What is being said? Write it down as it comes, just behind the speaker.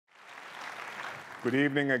Good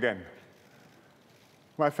evening again.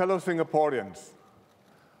 My fellow Singaporeans,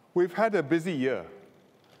 we've had a busy year,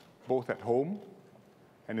 both at home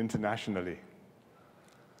and internationally.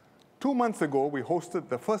 2 months ago, we hosted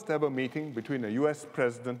the first ever meeting between a US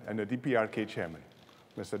president and a DPRK chairman,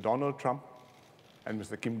 Mr. Donald Trump and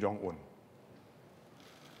Mr. Kim Jong-un.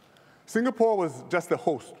 Singapore was just the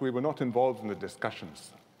host. We were not involved in the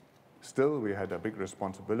discussions. Still, we had a big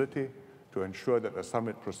responsibility to ensure that the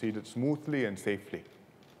summit proceeded smoothly and safely.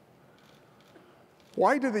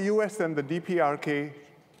 Why did the US and the DPRK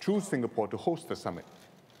choose Singapore to host the summit?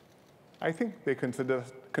 I think they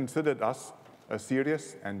considered us a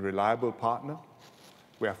serious and reliable partner.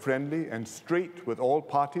 We are friendly and straight with all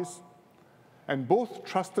parties, and both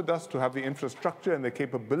trusted us to have the infrastructure and the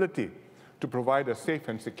capability to provide a safe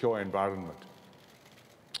and secure environment.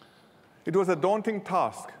 It was a daunting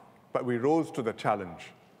task, but we rose to the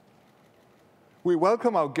challenge. We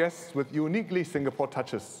welcome our guests with uniquely Singapore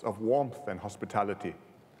touches of warmth and hospitality.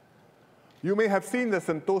 You may have seen the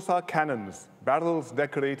Sentosa cannons, barrels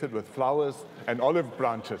decorated with flowers and olive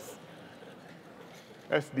branches.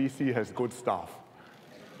 SDC has good staff.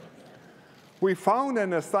 We found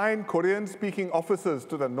and assigned Korean-speaking officers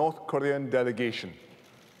to the North Korean delegation.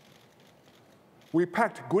 We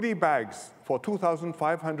packed goodie bags for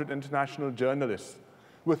 2,500 international journalists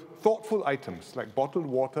with thoughtful items like bottled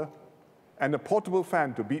water and a portable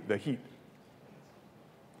fan to beat the heat.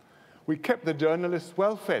 We kept the journalists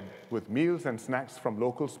well fed with meals and snacks from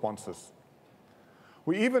local sponsors.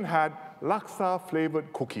 We even had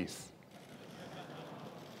laksa-flavored cookies.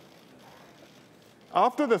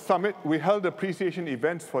 After the summit, we held appreciation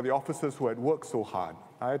events for the officers who had worked so hard.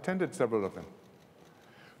 I attended several of them.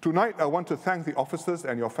 Tonight, I want to thank the officers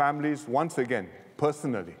and your families once again,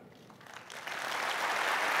 personally.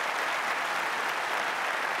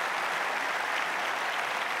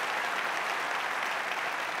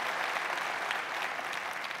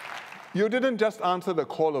 You didn't just answer the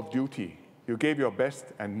call of duty. You gave your best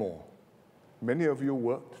and more. Many of you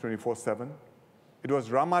worked 24/7. It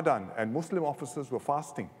was Ramadan, and Muslim officers were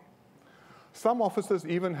fasting. Some officers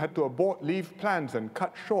even had to abort leave plans and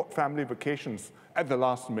cut short family vacations at the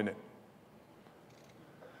last minute.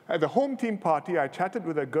 At the home team party, I chatted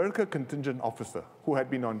with a Gurkha contingent officer who had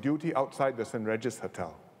been on duty outside the St. Regis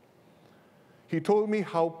Hotel. He told me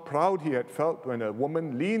how proud he had felt when a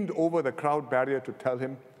woman leaned over the crowd barrier to tell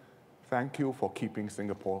him, "Thank you for keeping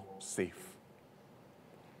Singapore safe."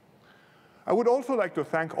 I would also like to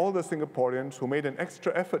thank all the Singaporeans who made an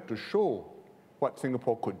extra effort to show what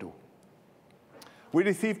Singapore could do. We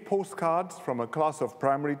received postcards from a class of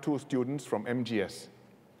primary 2 students from MGS.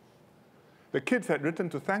 The kids had written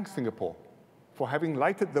to thank Singapore for having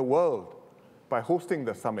lighted the world by hosting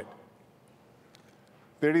the summit.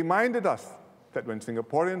 They reminded us that when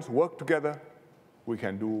Singaporeans work together, we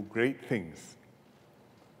can do great things.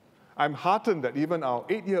 I'm heartened that even our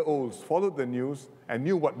 8-year-olds followed the news and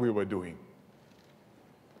knew what we were doing.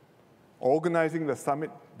 Organizing the summit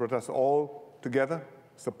brought us all together,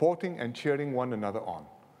 supporting and cheering one another on.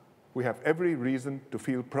 We have every reason to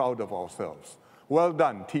feel proud of ourselves. Well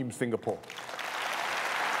done, Team Singapore.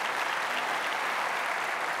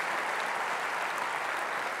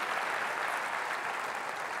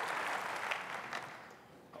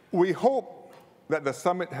 We hope that the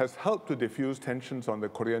summit has helped to diffuse tensions on the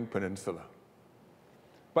Korean peninsula.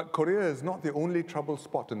 But Korea is not the only trouble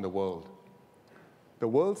spot in the world. The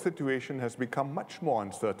world situation has become much more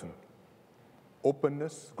uncertain.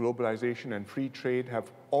 Openness, globalization, and free trade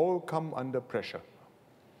have all come under pressure.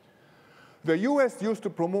 The US used to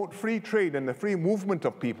promote free trade and the free movement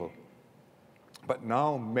of people. But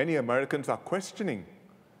now many Americans are questioning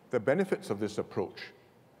the benefits of this approach.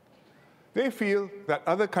 They feel that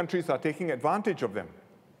other countries are taking advantage of them.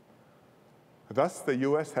 Thus, the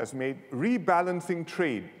US has made rebalancing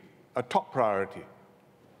trade a top priority.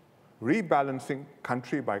 Rebalancing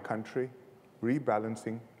country by country,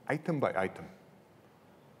 rebalancing item by item.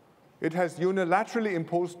 It has unilaterally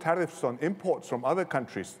imposed tariffs on imports from other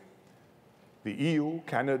countries, the EU,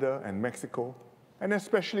 Canada, and Mexico, and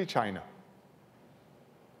especially China.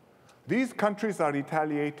 These countries are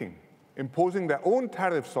retaliating, imposing their own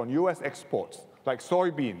tariffs on US exports, like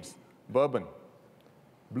soybeans, bourbon,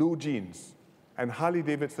 blue jeans, and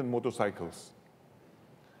Harley-Davidson motorcycles.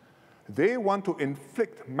 They want to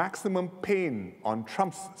inflict maximum pain on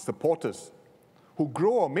Trump's supporters who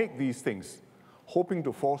grow or make these things, hoping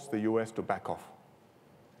to force the US to back off.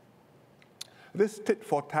 This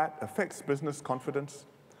tit-for-tat affects business confidence,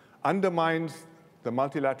 undermines the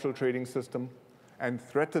multilateral trading system, and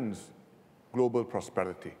threatens global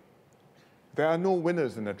prosperity. There are no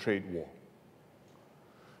winners in a trade war.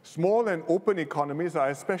 Small and open economies are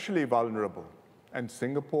especially vulnerable, and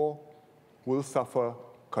Singapore will suffer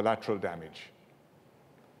collateral damage.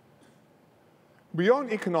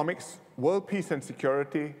 Beyond economics, world peace and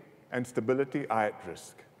security and stability are at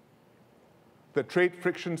risk. The trade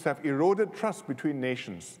frictions have eroded trust between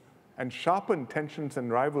nations and sharpened tensions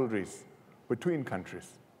and rivalries between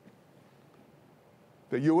countries.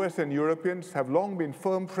 The US and Europeans have long been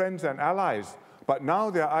firm friends and allies, but now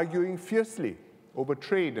they are arguing fiercely over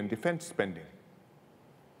trade and defense spending.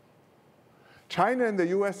 China and the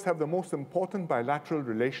US have the most important bilateral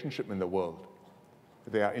relationship in the world.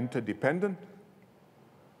 They are interdependent,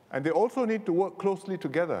 and they also need to work closely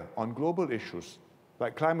together on global issues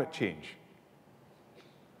like climate change.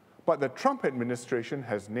 But the Trump administration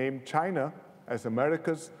has named China as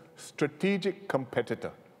America's strategic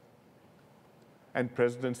competitor. And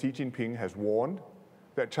President Xi Jinping has warned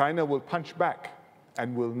that China will punch back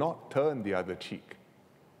and will not turn the other cheek.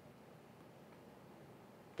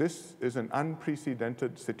 This is an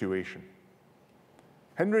unprecedented situation.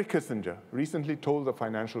 Henry Kissinger recently told the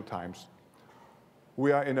Financial Times,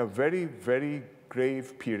 "We are in a very, very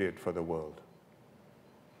grave period for the world.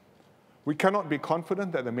 We cannot be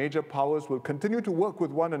confident that the major powers will continue to work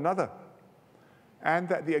with one another and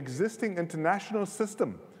that the existing international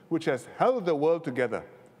system, which has held the world together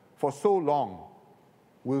for so long,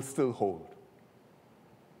 will still hold.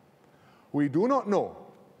 We do not know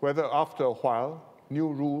whether after a while new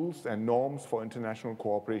rules and norms for international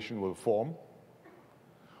cooperation will form,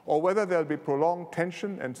 or whether there'll be prolonged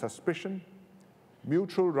tension and suspicion,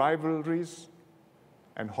 mutual rivalries,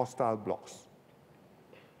 and hostile blocs.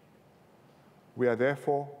 We are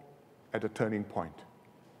therefore at a turning point.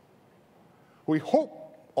 We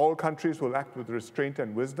hope all countries will act with restraint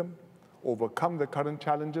and wisdom, overcome the current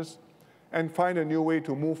challenges, and find a new way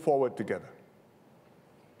to move forward together.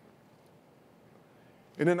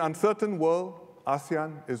 In an uncertain world,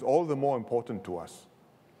 ASEAN is all the more important to us.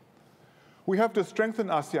 We have to strengthen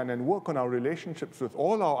ASEAN and work on our relationships with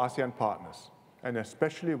all our ASEAN partners, and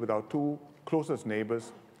especially with our two closest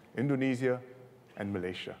neighbors, Indonesia and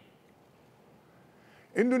Malaysia.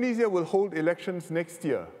 Indonesia will hold elections next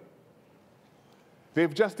year.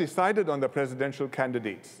 They've just decided on the presidential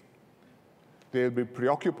candidates. They'll be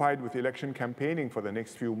preoccupied with election campaigning for the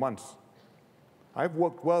next few months. I've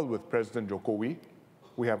worked well with President Jokowi.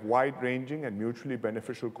 We have wide-ranging and mutually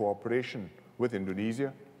beneficial cooperation with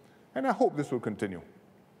Indonesia, and I hope this will continue.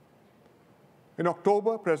 In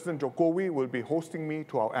October, President Jokowi will be hosting me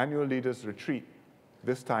to our annual leaders' retreat,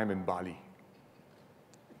 this time in Bali.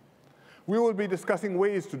 We will be discussing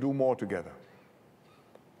ways to do more together.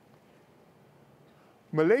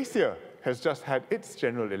 Malaysia has just had its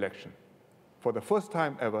general election. For the first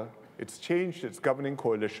time ever, it's changed its governing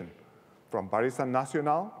coalition from Barisan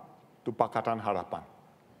Nasional to Pakatan Harapan.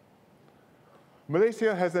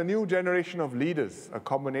 Malaysia has a new generation of leaders, a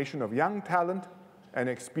combination of young talent and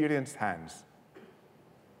experienced hands.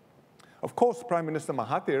 Of course, Prime Minister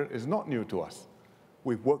Mahathir is not new to us.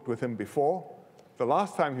 We've worked with him before. The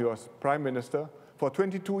last time he was Prime Minister for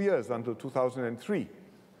 22 years until 2003.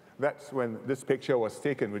 That's when this picture was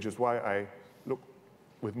taken, which is why I look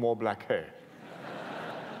with more black hair.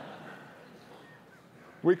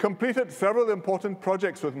 We completed several important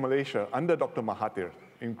projects with Malaysia under Dr. Mahathir,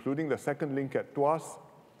 including the second link at Tuas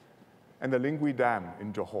and the Lingui Dam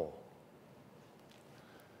in Johor.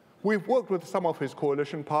 We've worked with some of his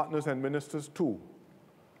coalition partners and ministers too.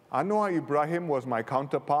 Anwar Ibrahim was my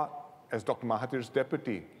counterpart as Dr. Mahathir's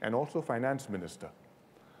deputy and also finance minister.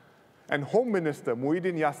 And Home Minister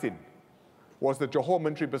Muhyiddin Yassin was the Johor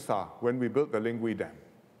Menteri Besar when we built the Lingui Dam.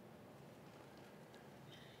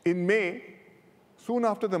 In May, soon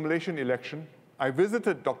after the Malaysian election, I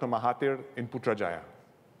visited Dr. Mahathir in Putrajaya.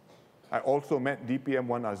 I also met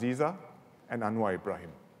DPM-1 Aziza and Anwar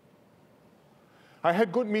Ibrahim. I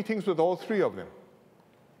had good meetings with all three of them.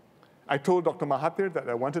 I told Dr. Mahathir that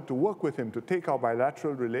I wanted to work with him to take our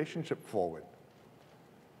bilateral relationship forward.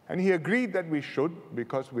 And he agreed that we should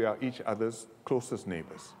because we are each other's closest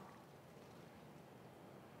neighbors.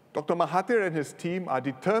 Dr. Mahathir and his team are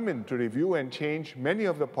determined to review and change many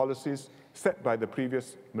of the policies set by the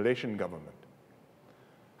previous Malaysian government.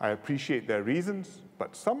 I appreciate their reasons,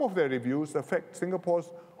 but some of their reviews affect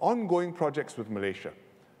Singapore's ongoing projects with Malaysia,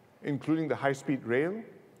 including the high-speed rail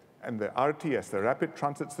and the RTS, the Rapid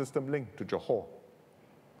Transit System link to Johor.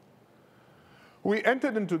 We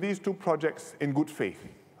entered into these two projects in good faith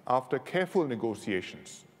after careful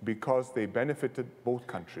negotiations because they benefited both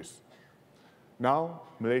countries. Now,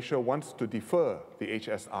 Malaysia wants to defer the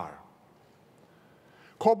HSR.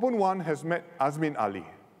 Kor Boon Wan has met Azmin Ali,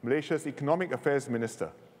 Malaysia's Economic Affairs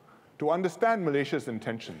Minister, to understand Malaysia's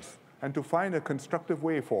intentions, and to find a constructive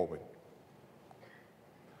way forward.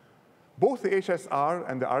 Both the HSR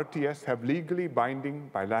and the RTS have legally binding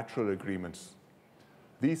bilateral agreements.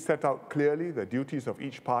 These set out clearly the duties of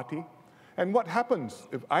each party and what happens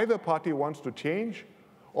if either party wants to change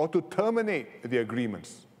or to terminate the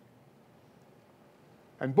agreements.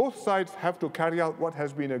 And both sides have to carry out what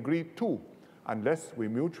has been agreed to, unless we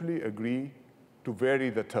mutually agree to vary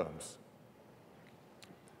the terms.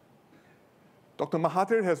 Dr.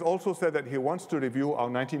 Mahathir has also said that he wants to review our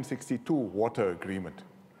 1962 water agreement.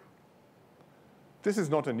 This is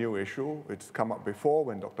not a new issue. It's come up before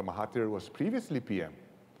when Dr. Mahathir was previously PM.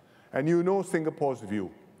 And you know Singapore's view.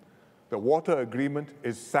 The water agreement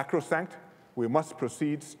is sacrosanct. We must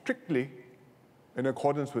proceed strictly in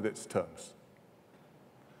accordance with its terms.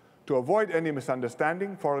 To avoid any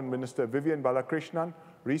misunderstanding, Foreign Minister Vivian Balakrishnan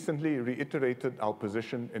recently reiterated our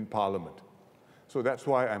position in Parliament. So that's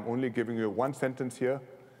why I'm only giving you one sentence here.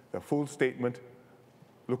 The full statement,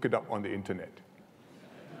 look it up on the internet.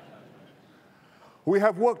 We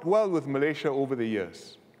have worked well with Malaysia over the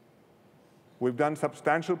years. We've done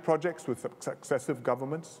substantial projects with successive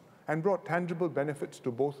governments and brought tangible benefits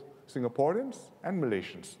to both Singaporeans and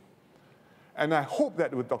Malaysians. And I hope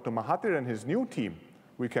that with Dr. Mahathir and his new team,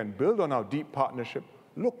 we can build on our deep partnership,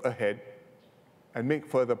 look ahead, and make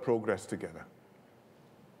further progress together.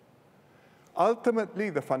 Ultimately,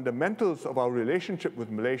 the fundamentals of our relationship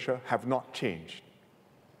with Malaysia have not changed.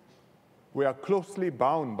 We are closely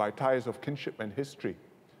bound by ties of kinship and history,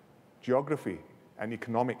 geography, and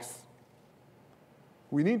economics.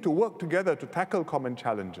 We need to work together to tackle common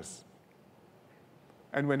challenges.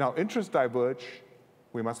 And when our interests diverge,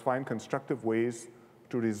 we must find constructive ways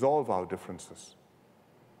to resolve our differences.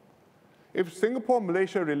 If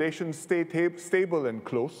Singapore-Malaysia relations stay stable and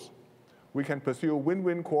close, we can pursue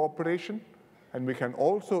win-win cooperation, and we can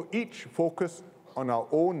also each focus on our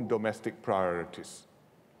own domestic priorities.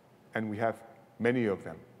 And we have many of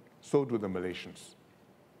them. So do the Malaysians.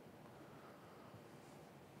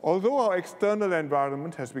 Although our external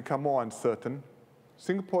environment has become more uncertain,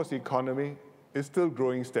 Singapore's economy is still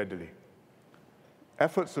growing steadily.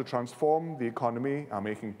 Efforts to transform the economy are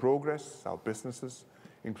making progress. Our businesses,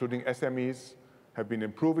 including SMEs, have been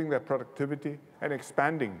improving their productivity and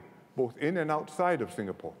expanding both in and outside of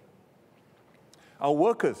Singapore. Our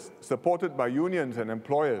workers, supported by unions and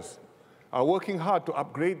employers, are working hard to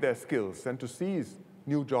upgrade their skills and to seize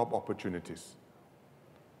new job opportunities.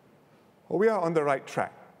 We are on the right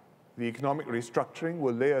track. The economic restructuring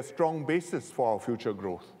will lay a strong basis for our future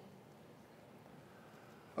growth.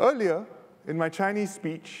 Earlier, in my Chinese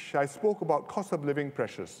speech, I spoke about cost of living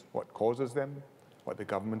pressures, what causes them, what the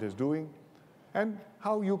government is doing, and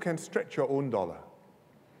how you can stretch your own dollar.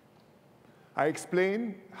 I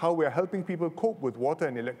explained how we are helping people cope with water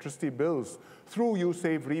and electricity bills through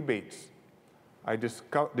YouSave rebates. I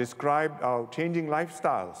described our changing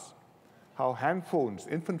lifestyles, how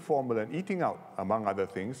handphones, infant formula, and eating out, among other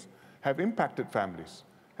things, have impacted families,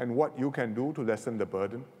 and what you can do to lessen the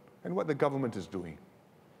burden, and what the government is doing.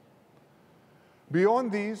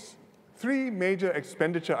 Beyond these, three major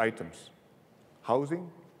expenditure items,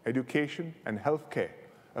 housing, education, and healthcare,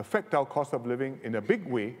 affect our cost of living in a big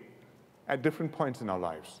way at different points in our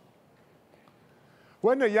lives.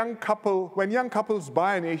 When young couples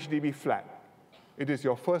buy an HDB flat, it is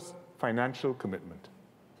your first financial commitment.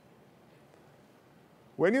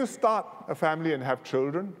 When you start a family and have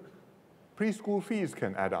children, preschool fees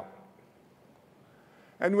can add up.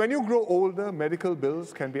 And when you grow older, medical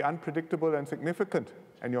bills can be unpredictable and significant,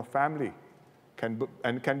 and your family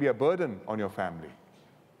can be a burden on your family.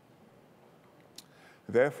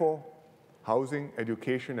 Therefore, housing,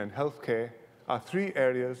 education, and healthcare are three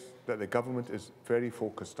areas that the government is very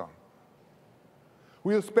focused on.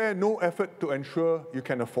 We'll spare no effort to ensure you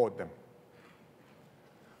can afford them.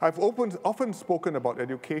 I've often spoken about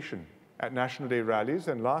education at National Day rallies,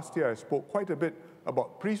 and last year I spoke quite a bit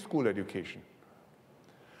about preschool education.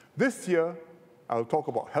 This year, I'll talk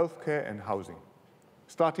about healthcare and housing,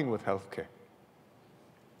 starting with healthcare.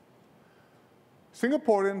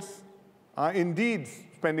 Singaporeans are indeed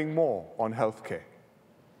spending more on healthcare,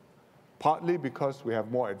 partly because we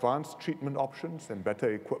have more advanced treatment options and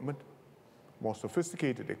better equipment, more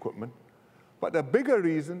sophisticated equipment. But a bigger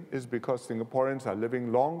reason is because Singaporeans are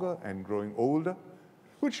living longer and growing older,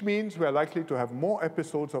 which means we are likely to have more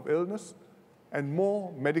episodes of illness and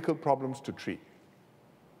more medical problems to treat.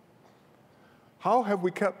 How have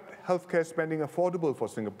we kept healthcare spending affordable for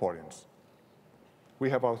Singaporeans?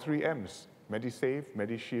 We have our 3 M's, MediSave,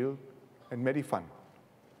 MediShield, and MediFund.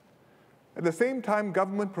 At the same time,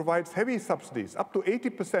 government provides heavy subsidies, up to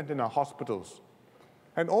 80% in our hospitals,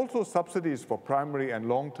 and also subsidies for primary and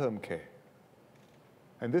long-term care.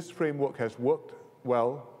 And this framework has worked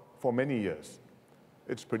well for many years.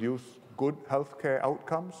 It's produced good healthcare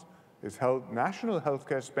outcomes, it's held national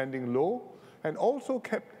healthcare spending low, and also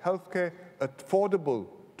kept healthcare affordable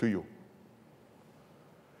to you.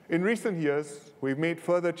 In recent years, we've made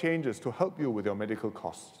further changes to help you with your medical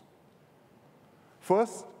costs.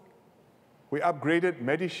 First, we upgraded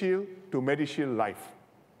MediShield to MediShield Life,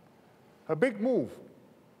 a big move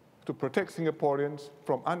to protect Singaporeans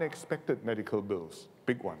from unexpected medical bills,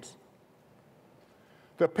 big ones.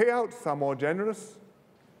 The payouts are more generous,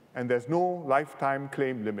 and there's no lifetime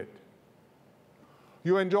claim limit.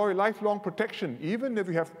 You enjoy lifelong protection even if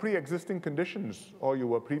you have pre-existing conditions or you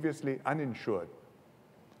were previously uninsured.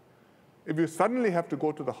 If you suddenly have to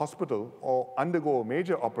go to the hospital or undergo a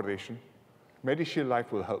major operation, MediShield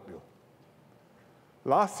Life will help you.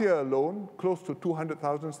 Last year alone, close to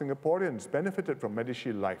 200,000 Singaporeans benefited from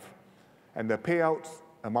MediShield Life, and the payouts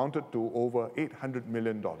amounted to over $800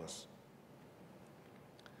 million.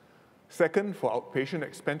 Second, for outpatient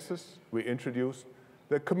expenses, we introduced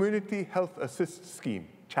the Community Health Assist Scheme,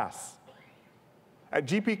 CHAS. At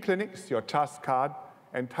GP clinics, your CHAS card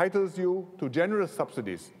entitles you to generous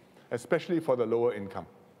subsidies, especially for the lower income.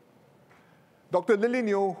 Dr. Lily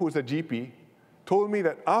Neo, who's a GP, told me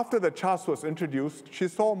that after the CHAS was introduced, she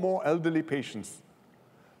saw more elderly patients.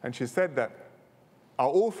 And she said that our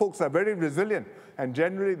old folks are very resilient, and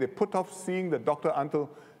generally they put off seeing the doctor until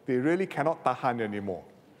they really cannot tahan anymore.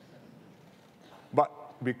 But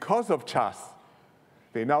because of CHAS,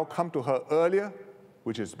 they now come to her earlier,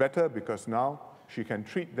 which is better because now she can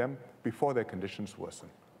treat them before their conditions worsen.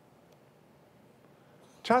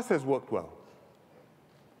 CHAS has worked well.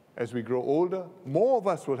 As we grow older, more of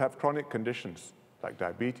us will have chronic conditions like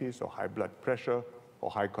diabetes or high blood pressure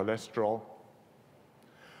or high cholesterol.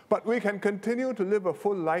 But we can continue to live a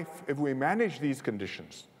full life if we manage these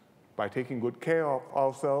conditions by taking good care of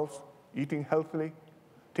ourselves, eating healthily,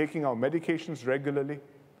 taking our medications regularly,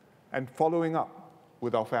 and following up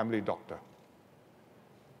with our family doctor.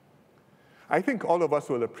 I think all of us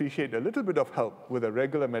will appreciate a little bit of help with the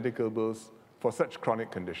regular medical bills for such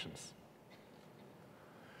chronic conditions.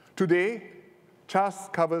 Today, CHAS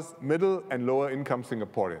covers middle and lower income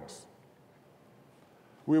Singaporeans.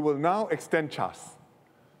 We will now extend CHAS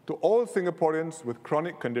to all Singaporeans with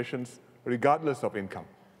chronic conditions, regardless of income.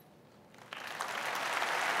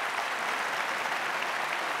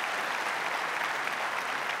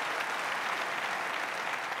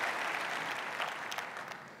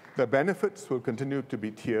 The benefits will continue to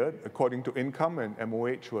be tiered according to income, and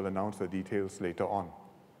MOH will announce the details later on.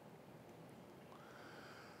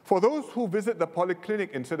 For those who visit the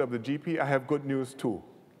polyclinic instead of the GP, I have good news too.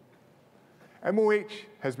 MOH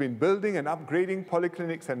has been building and upgrading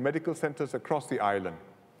polyclinics and medical centers across the island.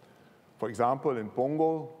 For example, in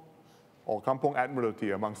Punggol or Kampong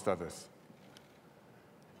Admiralty, amongst others.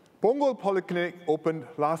 Punggol Polyclinic opened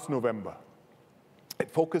last November.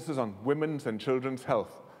 It focuses on women's and children's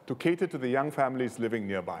health to cater to the young families living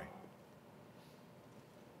nearby.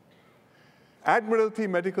 Admiralty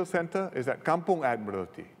Medical Center is at Kampong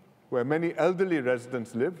Admiralty, where many elderly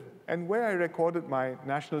residents live and where I recorded my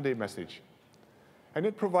National Day message. And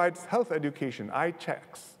it provides health education, eye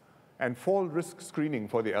checks, and fall risk screening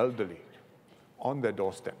for the elderly on their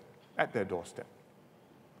doorstep, at their doorstep.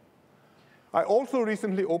 I also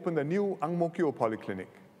recently opened a new Ang Mo Kio Polyclinic.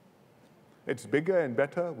 It's bigger and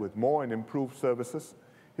better with more and improved services.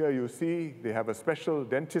 Here you see they have a special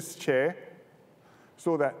dentist chair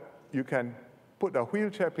so that you can put a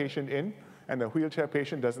wheelchair patient in, and the wheelchair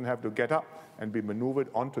patient doesn't have to get up and be maneuvered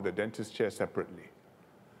onto the dentist chair separately.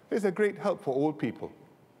 It's a great help for old people.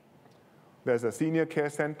 There's a senior care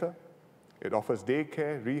center. It offers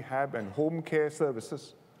daycare, rehab, and home care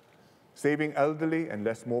services, saving elderly and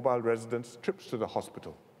less mobile residents trips to the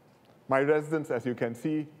hospital. My residents, as you can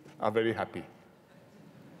see, are very happy.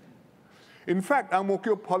 In fact, Ang Mo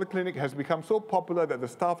Kio Polyclinic has become so popular that the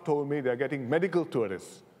staff told me they're getting medical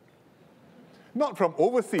tourists. Not from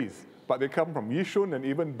overseas, but they come from Yishun and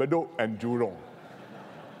even Bedok and Jurong.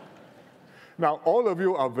 Now, all of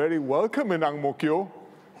you are very welcome in Ang Mo Kio,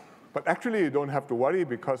 but actually you don't have to worry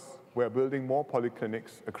because we're building more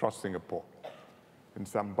polyclinics across Singapore. In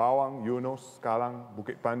Sembawang, Eunos, Kallang,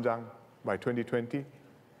 Bukit Panjang by 2020.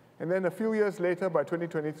 And then a few years later, by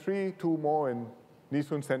 2023, 2 more in Nee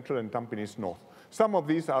Soon Central and Tampines North. Some of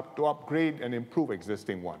these are to upgrade and improve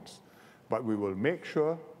existing ones. But we will make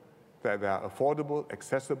sure that there are affordable,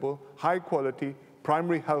 accessible, high-quality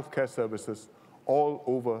primary healthcare services all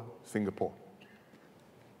over Singapore.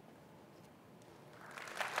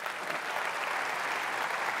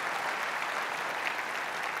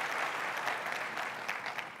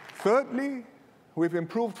 Thirdly, we've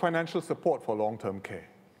improved financial support for long-term care.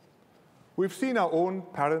 We've seen our own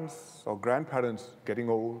parents or grandparents getting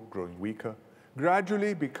old, growing weaker,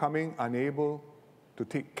 gradually becoming unable to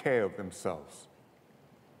take care of themselves.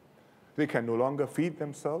 They can no longer feed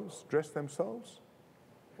themselves, dress themselves,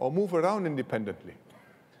 or move around independently.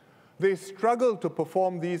 They struggle to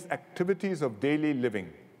perform these activities of daily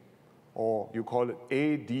living, or you call it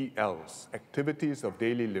ADLs, activities of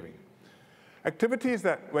daily living. Activities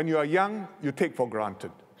that, when you are young, you take for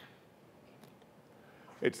granted.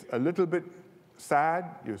 It's a little bit sad,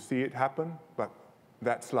 you see it happen, but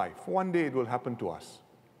that's life. One day it will happen to us.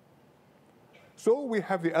 So we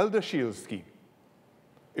have the Elder Shield scheme.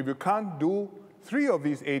 If you can't do 3 of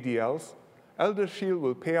these ADLs, Elder Shield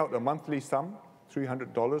will pay out a monthly sum,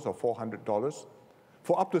 $300 or $400,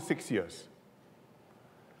 for up to 6 years.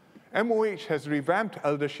 MOH has revamped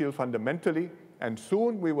Elder Shield fundamentally, and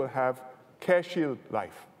soon we will have Care Shield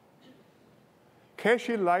Life. Care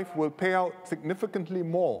Shield Life will pay out significantly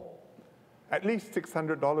more, at least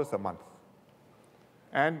 $600 a month.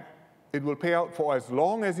 And it will pay out for as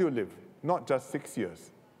long as you live, not just 6 years.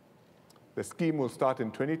 The scheme will start in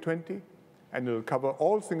 2020, and it will cover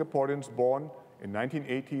all Singaporeans born in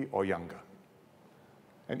 1980 or younger.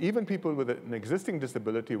 And even people with an existing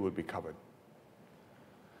disability will be covered.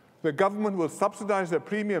 The government will subsidize the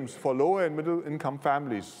premiums for lower and middle income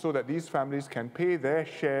families so that these families can pay their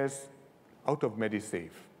shares out of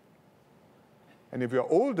MediSave. And if you're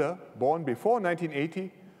older, born before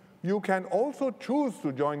 1980, you can also choose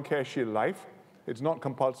to join Care Shield Life. It's not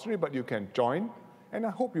compulsory, but you can join, and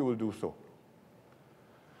I hope you will do so.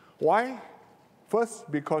 Why?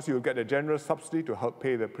 First, because you'll get a generous subsidy to help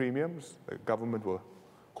pay the premiums. The government will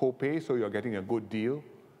co-pay, so you're getting a good deal.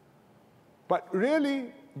 But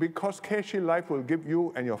really, because Care Shield Life will give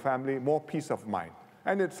you and your family more peace of mind.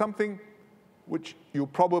 And it's something which you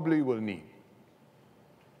probably will need.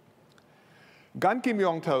 Gan Kim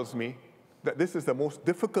Yong tells me that this is the most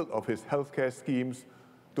difficult of his healthcare schemes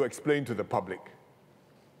to explain to the public.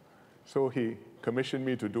 So he commissioned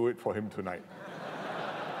me to do it for him tonight.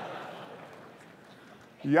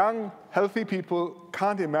 Young, healthy people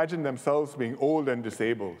can't imagine themselves being old and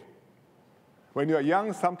disabled. When you're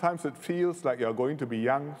young, sometimes it feels like you're going to be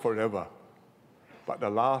young forever. But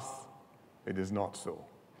alas, it is not so.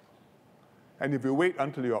 And if you wait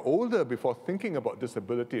until you're older before thinking about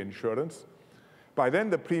disability insurance, by then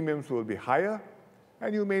the premiums will be higher,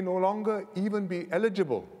 and you may no longer even be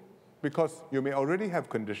eligible because you may already have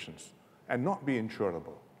conditions and not be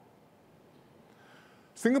insurable.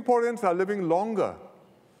 Singaporeans are living longer,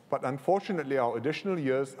 but unfortunately our additional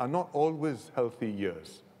years are not always healthy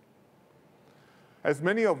years. As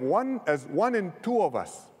one in 2 of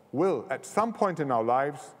us will, at some point in our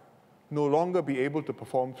lives, no longer be able to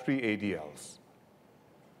perform 3 ADLs.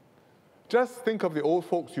 Just think of the old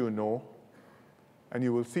folks you know, and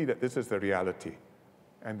you will see that this is the reality.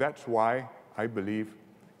 And that's why I believe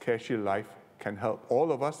Care Shield Life can help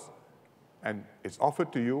all of us, and it's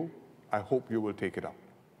offered to you. I hope you will take it up.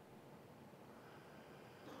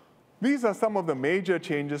 These are some of the major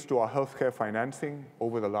changes to our healthcare financing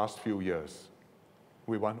over the last few years.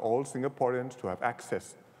 We want all Singaporeans to have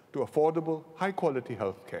access to affordable, high-quality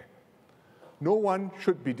healthcare. No one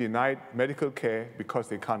should be denied medical care because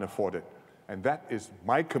they can't afford it. And that is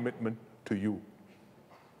my commitment to you.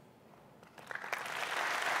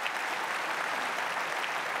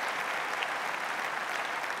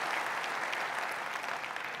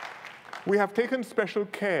 We have taken special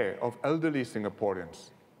care of elderly Singaporeans.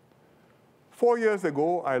 4 years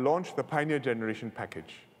ago, I launched the Pioneer Generation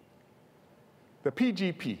Package. The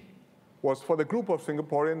PGP was for the group of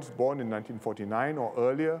Singaporeans born in 1949 or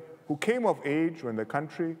earlier who came of age when the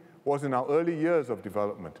country was in our early years of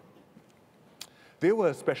development. They were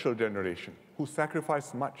a special generation who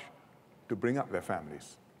sacrificed much to bring up their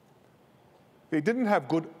families. They didn't have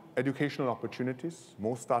good educational opportunities.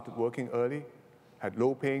 Most started working early, had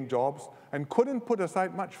low-paying jobs, and couldn't put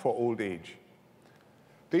aside much for old age.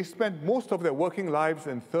 They spent most of their working lives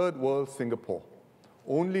in third world Singapore,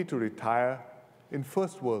 only to retire in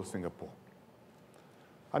first world Singapore.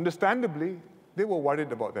 Understandably, they were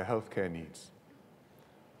worried about their healthcare needs.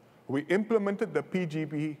 We implemented the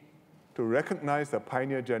PGP to recognize the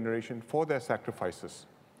pioneer generation for their sacrifices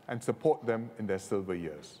and support them in their silver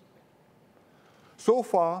years. So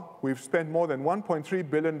far, we've spent more than $1.3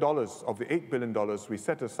 billion of the $8 billion we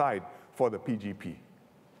set aside for the PGP.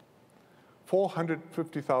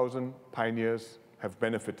 450,000 pioneers have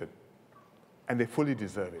benefited, and they fully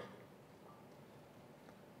deserve it.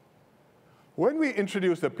 When we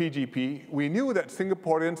introduced the PGP, we knew that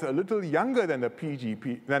Singaporeans a little younger than the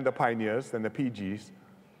PGP, than the pioneers, than the PGs,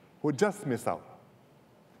 would just miss out.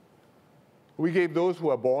 We gave those who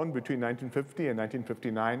were born between 1950 and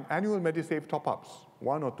 1959 annual Medisave top-ups,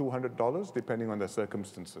 $100 or $200, depending on the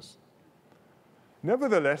circumstances.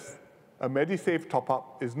 Nevertheless, a Medisave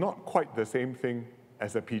top-up is not quite the same thing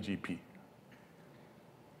as a PGP.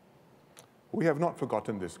 We have not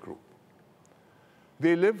forgotten this group.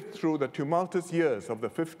 They lived through the tumultuous years of the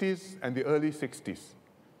 50s and the early 60s.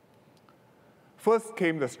 First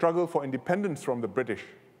came the struggle for independence from the British.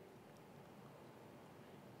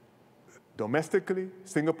 Domestically,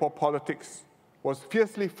 Singapore politics was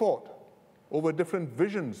fiercely fought over different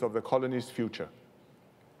visions of the colony's future.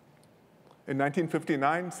 In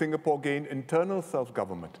 1959, Singapore gained internal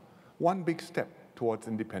self-government, one big step towards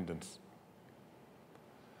independence.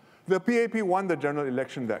 The PAP won the general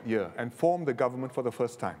election that year and formed the government for the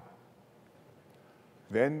first time.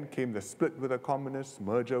 Then came the split with the communists,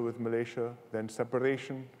 merger with Malaysia, then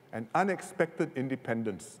separation, and unexpected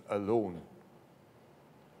independence alone.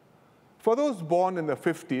 For those born in the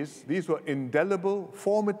 50s, these were indelible,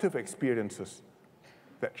 formative experiences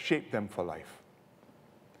that shaped them for life.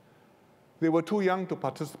 They were too young to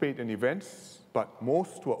participate in events, but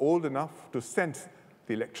most were old enough to sense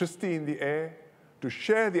the electricity in the air, to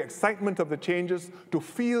share the excitement of the changes, to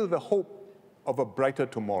feel the hope of a brighter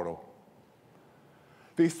tomorrow.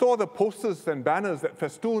 They saw the posters and banners that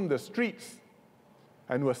festooned the streets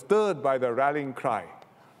and were stirred by the rallying cry,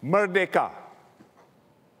 Merdeka!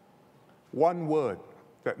 One word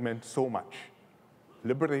that meant so much: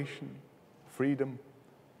 liberation, freedom,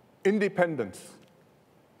 independence.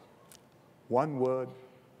 One word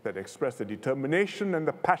that expressed the determination and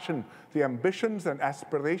the passion, the ambitions and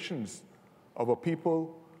aspirations of a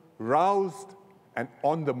people roused and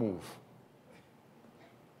on the move.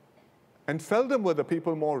 And seldom were the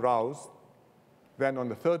people more roused than on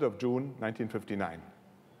the 3rd of June, 1959,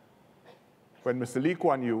 when Mr. Lee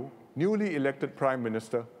Kuan Yew, newly elected Prime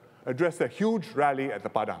Minister, addressed a huge rally at the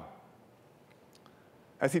Padang.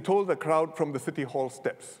 As he told the crowd from the City Hall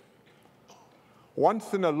steps,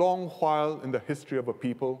 "Once in a long while in the history of a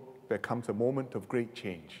people, there comes a moment of great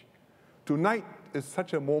change. Tonight is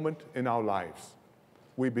such a moment in our lives.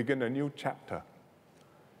 We begin a new chapter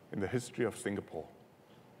in the history of Singapore."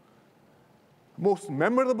 Most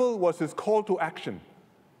memorable was his call to action,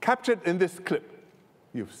 captured in this clip.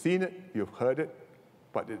 You've seen it, you've heard it,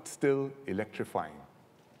 but it's still electrifying.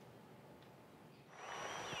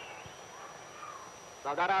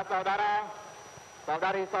 Saudara-saudara,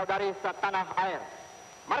 saudari-saudari setanah air,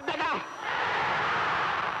 merdeka!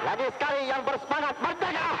 Lagi sekali yang bersemangat,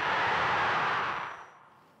 merdeka!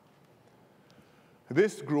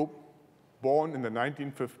 This group, born in the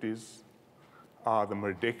 1950s, are the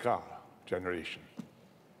Merdeka generation.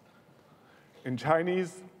 In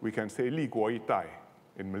Chinese, we can say Li Guo Yi Tai.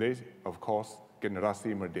 In Malay, of course,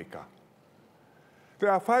 Generasi Merdeka. There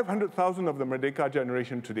are 500,000 of the Merdeka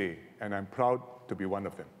generation today, and I'm proud to be one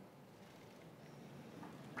of them.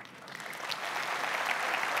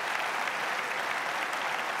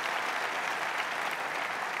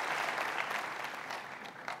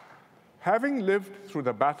 Having lived through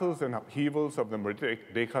the battles and upheavals of the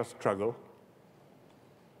Merdeka struggle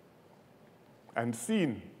and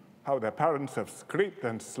seen how their parents have scraped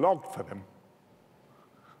and slogged for them,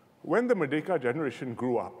 when the Merdeka generation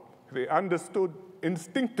grew up, they understood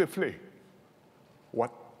instinctively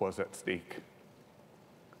what was at stake.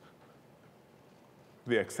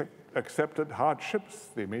 They accepted hardships,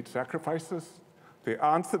 they made sacrifices, they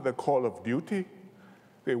answered the call of duty,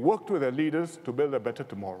 they worked with their leaders to build a better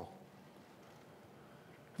tomorrow.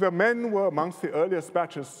 The men were amongst the earliest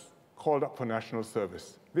batches called up for national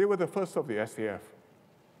service. They were the first of the SAF,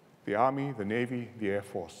 the Army, the Navy, the Air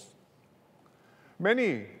Force.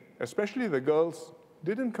 Many, especially the girls,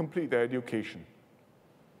 didn't complete their education.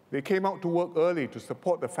 They came out to work early to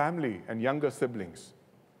support the family and younger siblings.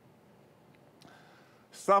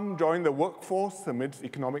 Some joined the workforce amidst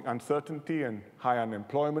economic uncertainty and high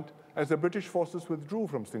unemployment as the British forces withdrew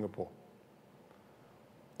from Singapore.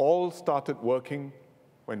 All started working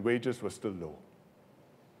when wages were still low.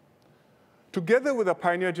 Together with the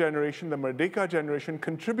pioneer generation, the Merdeka generation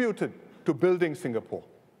contributed to building Singapore,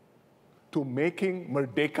 to making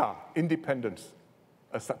Merdeka, independence,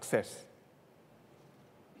 a success.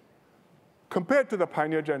 Compared to the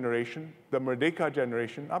pioneer generation, the Merdeka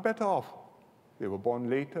generation are better off. They were born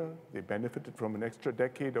later, they benefited from an extra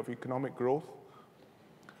decade of economic growth,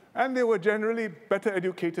 and they were generally better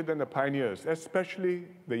educated than the pioneers, especially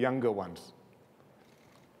the younger ones.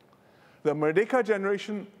 The Merdeka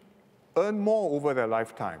generation earned more over their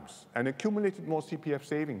lifetimes and accumulated more CPF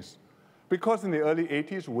savings, Because in the early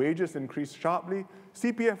 80s, wages increased sharply,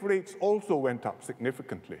 CPF rates also went up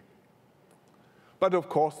significantly. But of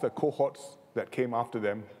course, the cohorts that came after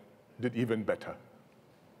them did even better.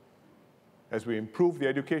 As we improved the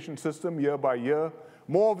education system year by year,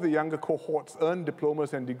 more of the younger cohorts earned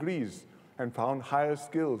diplomas and degrees and found higher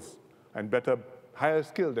skilled and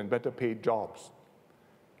better paid jobs.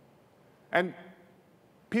 And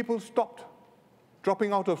people stopped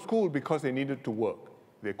dropping out of school because they needed to work.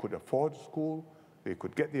 They could afford school, they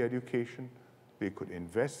could get the education, they could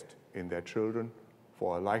invest in their children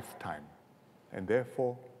for a lifetime. And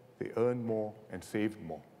therefore, they earned more and saved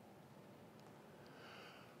more.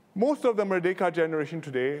 Most of the Merdeka generation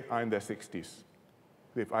today are in their 60s.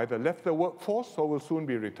 They've either left the workforce or will soon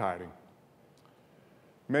be retiring.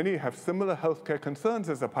 Many have similar healthcare concerns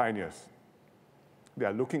as the pioneers. They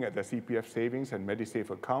are looking at their CPF savings and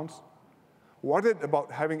MediSave accounts, worried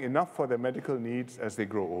about having enough for their medical needs as they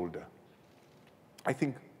grow older. I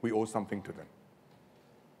think we owe something to them.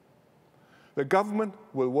 The government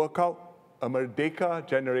will work out a Merdeka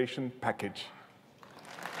generation package.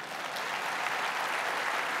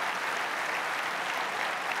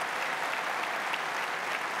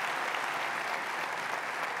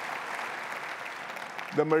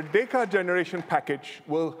 The Merdeka generation package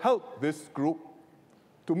will help this group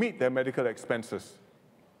to meet their medical expenses.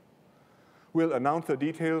 We'll announce the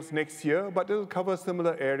details next year, but it'll cover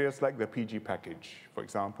similar areas like the PG package. For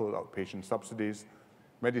example, outpatient subsidies,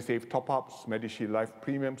 MediSave top-ups, MediShield Life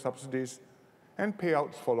premium subsidies, and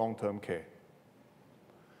payouts for long-term care.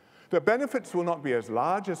 The benefits will not be as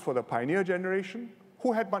large as for the pioneer generation,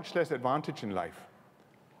 who had much less advantage in life.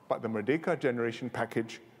 But the Merdeka generation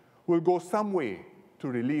package will go some way to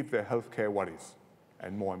relieve their healthcare worries.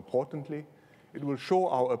 And more importantly, it will show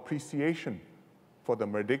our appreciation for the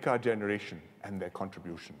Merdeka generation and their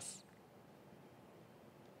contributions.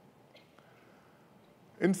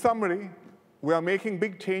 In summary, we are making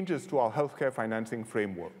big changes to our healthcare financing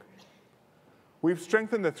framework. We've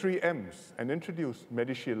strengthened the 3 M's and introduced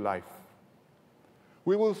MediShield Life.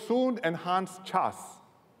 We will soon enhance CHAS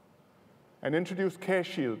and introduce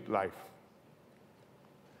CareShield Life.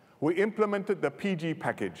 We implemented the PG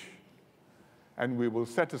package, and we will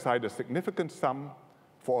set aside a significant sum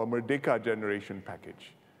for a Merdeka generation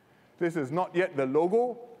package. This is not yet the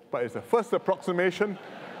logo, but it's a first approximation,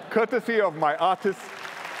 courtesy of my artists.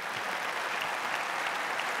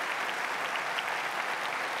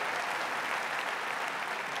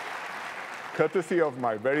 Courtesy of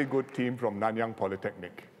my very good team from Nanyang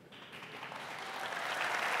Polytechnic.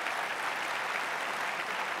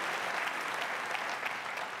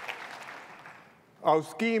 Our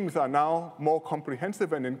schemes are now more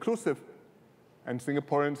comprehensive and inclusive, and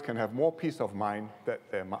Singaporeans can have more peace of mind that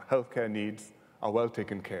their healthcare needs are well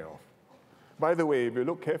taken care of. By the way, if you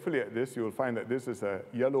look carefully at this, you will find that this is a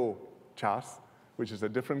yellow CHAS, which is a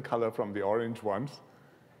different color from the orange ones,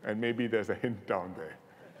 and maybe there's a hint down there.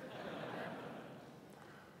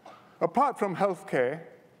 Apart from healthcare,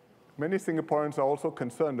 many Singaporeans are also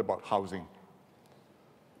concerned about housing.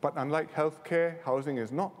 But unlike healthcare, housing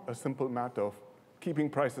is not a simple matter of keeping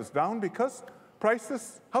prices down, because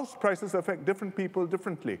house prices affect different people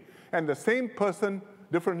differently, and the same person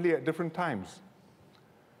differently at different times.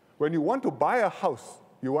 When you want to buy a house,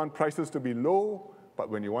 you want prices to be low, but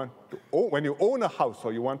when you own a house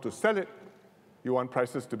or you want to sell it, you want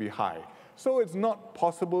prices to be high. So it's not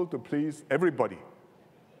possible to please everybody.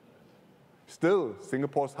 Still,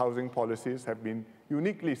 Singapore's housing policies have been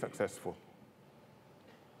uniquely successful.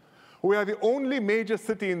 We are the only major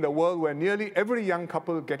city in the world where nearly every young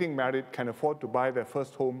couple getting married can afford to buy their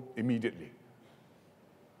first home immediately.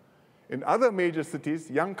 In other major cities,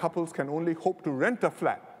 young couples can only hope to rent a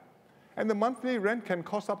flat, and the monthly rent can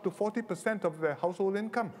cost up to 40% of their household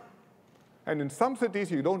income. And in some cities,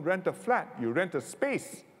 you don't rent a flat, you rent a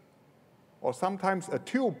space, or sometimes a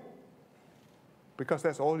tube, because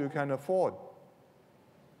that's all you can afford.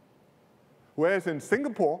 Whereas in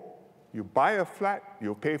Singapore, you buy a flat,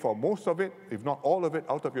 you pay for most of it, if not all of it,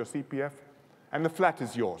 out of your CPF, and the flat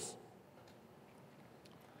is yours.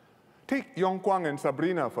 Take Yong Kwang and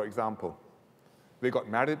Sabrina, for example. They got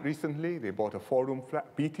married recently, they bought a 4-room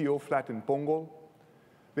flat, BTO flat in Punggol.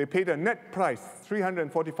 They paid a net price,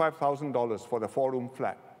 $345,000 for the 4-room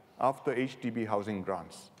flat after HDB housing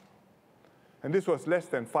grants. And this was less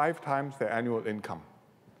than 5 times their annual income.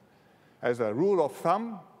 As a rule of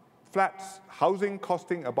thumb, flats, housing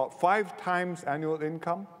costing about 5 times annual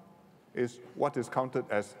income is what is counted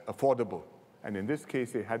as affordable. And in this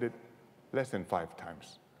case, they had it less than 5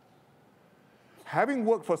 times. Having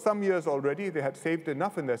worked for some years already, they had saved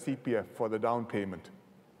enough in their CPF for the down payment.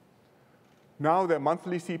 Now their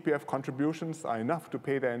monthly CPF contributions are enough to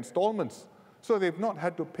pay their installments, so they've not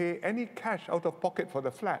had to pay any cash out of pocket for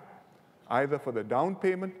the flat, either for the down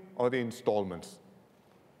payment or the installments.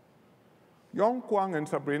 Yong Kwang and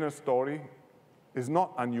Sabrina's story is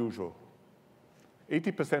not unusual.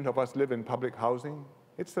 80% of us live in public housing.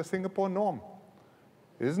 It's the Singapore norm.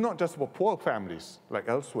 It is not just for poor families like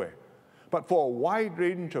elsewhere, but for a wide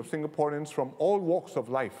range of Singaporeans from all walks of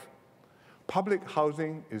life. Public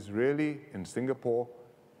housing is really, in Singapore,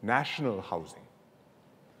 national housing.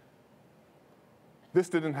 This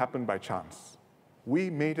didn't happen by chance. We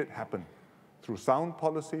made it happen through sound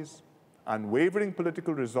policies, unwavering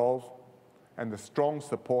political resolve, and the strong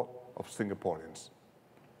support of Singaporeans.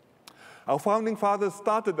 Our founding fathers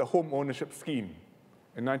started the home ownership scheme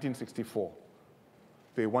in 1964.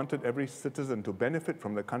 They wanted every citizen to benefit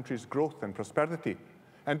from the country's growth and prosperity,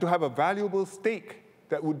 and to have a valuable stake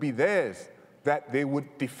that would be theirs, that they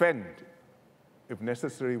would defend, if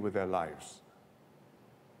necessary, with their lives.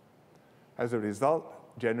 As a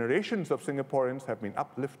result, generations of Singaporeans have been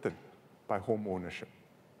uplifted by home ownership.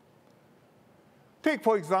 Take,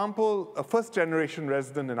 for example, a first-generation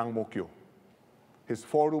resident in Ang Mo Kio. His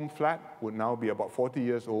four-room flat would now be about 40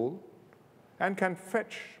 years old and can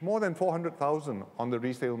fetch more than 400,000 on the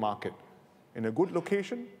resale market. In a good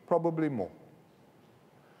location, probably more.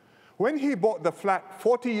 When he bought the flat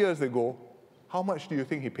 40 years ago, how much do you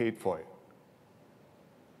think he paid for it?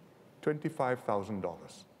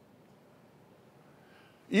 $25,000.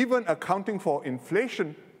 Even accounting for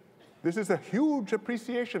inflation, this is a huge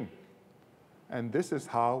appreciation. And this is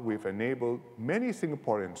how we've enabled many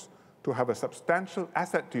Singaporeans to have a substantial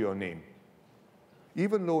asset to your name,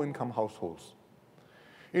 even low-income households.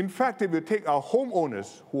 In fact, if you take our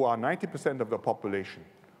homeowners, who are 90% of the population,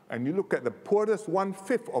 and you look at the poorest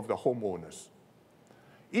 1/5 of the homeowners,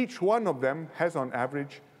 each one of them has on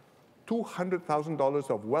average $200,000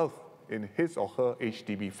 of wealth in his or her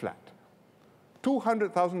HDB flat.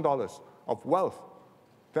 $200,000 of wealth.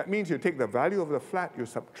 That means you take the value of the flat, you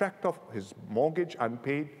subtract off his mortgage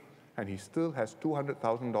unpaid, and he still has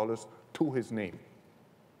 $200,000 to his name.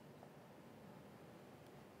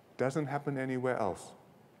 Doesn't happen anywhere else.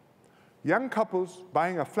 Young couples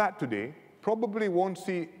buying a flat today probably won't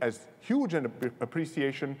see as huge an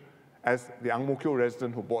appreciation as the Ang Mo Kio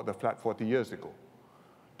resident who bought the flat 40 years ago,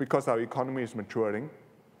 because our economy is maturing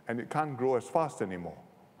and it can't grow as fast anymore.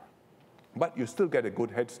 But you still get a good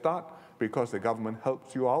head start because the government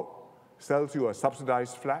helps you out, sells you a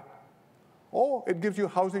subsidized flat, or it gives you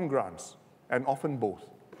housing grants, and often both.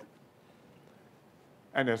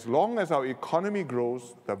 And as long as our economy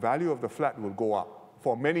grows, the value of the flat will go up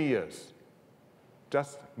for many years,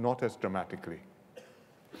 just not as dramatically.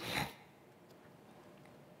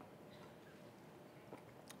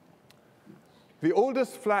 The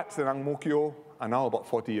oldest flats in Ang Mo Kio are now about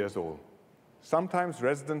 40 years old. Sometimes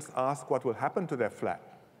residents ask what will happen to their flat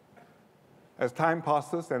as time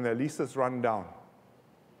passes and their leases run down.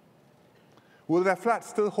 Will their flats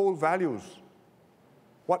still hold values?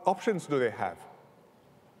 What options do they have?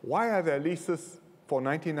 Why are their leases for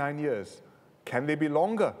 99 years? Can they be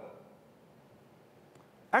longer?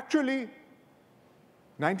 Actually,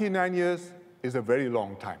 99 years is a very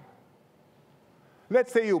long time.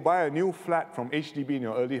 Let's say you buy a new flat from HDB in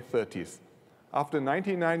your early 30s. After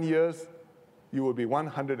 99 years, you will be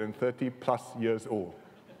 130 plus years old.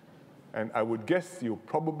 And I would guess you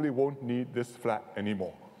probably won't need this flat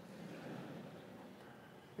anymore.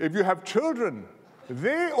 If you have children,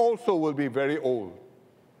 they also will be very old,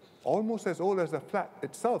 almost as old as the flat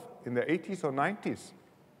itself, in their 80s or 90s.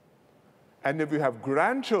 And if you have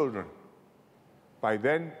grandchildren, by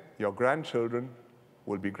then your grandchildren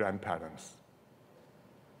will be grandparents.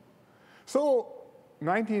 So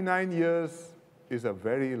 99 years is a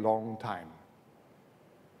very long time.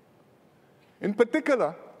 In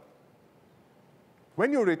particular,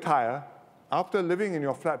 when you retire, after living in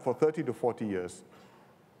your flat for 30 to 40 years,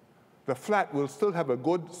 the flat will still have a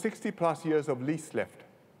good 60 plus years of lease left.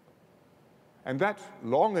 And that's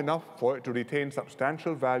long enough for it to retain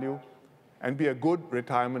substantial value and be a good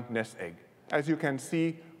retirement nest egg, as you can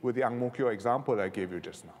see with the Ang Mo Kio example I gave you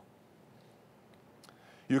just now.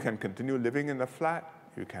 You can continue living in the flat,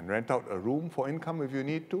 you can rent out a room for income if you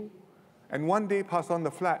need to, and one day pass on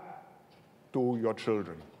the flat to your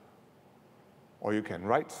children. Or you can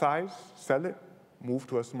right size, sell it, move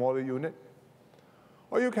to a smaller unit.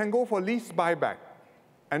 Or you can go for lease buyback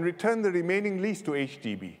and return the remaining lease to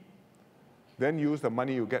HDB. Then use the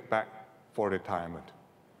money you get back for retirement.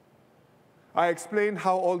 I explained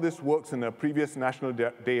how all this works in a previous National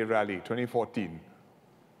Day rally, 2014.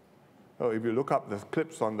 So if you look up the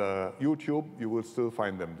clips on the YouTube, you will still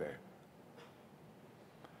find them there.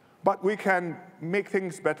 But we can make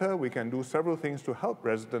things better. We can do several things to help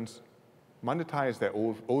residents monetize their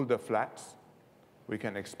older flats. We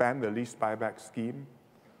can expand the lease buyback scheme.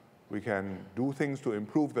 We can do things to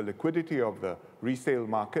improve the liquidity of the resale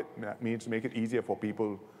market. That means make it easier for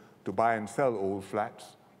people to buy and sell old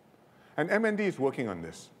flats. And MND is working on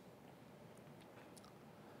this.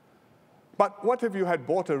 But what if you had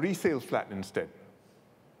bought a resale flat instead?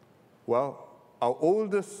 Well, our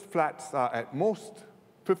oldest flats are at most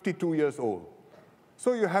 52 years old.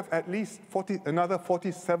 So you have at least another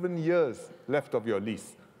 47 years left of your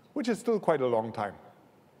lease, which is still quite a long time.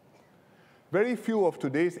 Very few of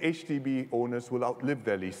today's HDB owners will outlive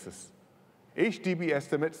their leases. HDB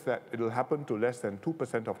estimates that it will happen to less than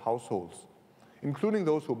 2% of households, including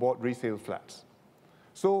those who bought resale flats.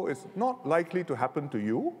 So it's not likely to happen to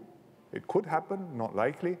you. It could happen, not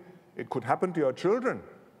likely. It could happen to your children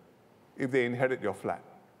if they inherit your flat.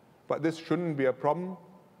 But this shouldn't be a problem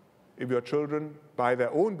if your children buy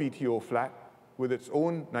their own BTO flat with its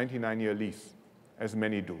own 99-year lease, as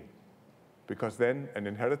many do, because then an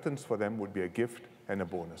inheritance for them would be a gift and a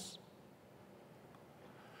bonus.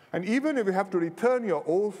 And even if you have to return your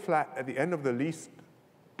old flat at the end of the lease,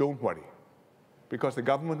 don't worry, because the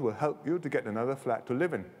government will help you to get another flat to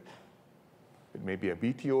live in. It may be a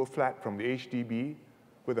BTO flat from the HDB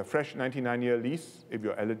with a fresh 99-year lease if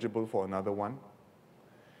you're eligible for another one.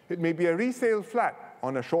 It may be a resale flat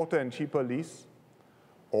on a shorter and cheaper lease,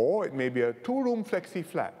 or it may be a two-room flexi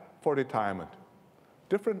flat for retirement.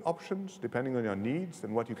 Different options depending on your needs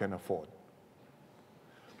and what you can afford.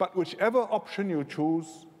 But whichever option you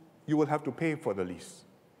choose, you will have to pay for the lease.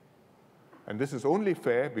 And this is only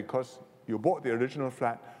fair because you bought the original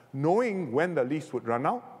flat knowing when the lease would run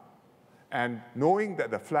out and knowing that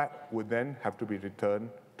the flat would then have to be returned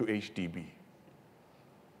to HDB.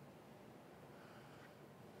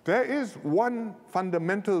 There is one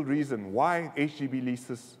fundamental reason why HDB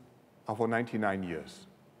leases are for 99 years,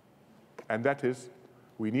 and that is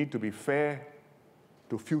we need to be fair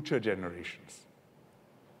to future generations.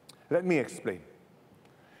 Let me explain.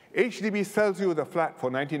 HDB sells you the flat for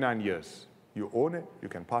 99 years. You own it, you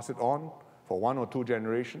can pass it on for 1 or 2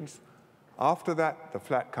 generations. After that, the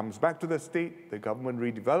flat comes back to the state, the government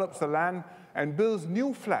redevelops the land and builds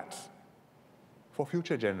new flats for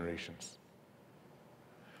future generations.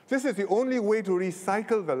 This is the only way to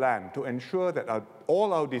recycle the land to ensure that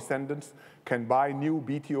all our descendants can buy new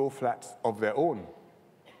BTO flats of their own.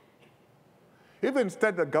 If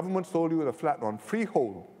instead the government sold you the flat on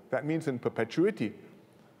freehold, that means in perpetuity,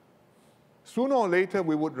 sooner or later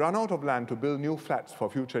we would run out of land to build new flats for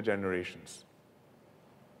future generations.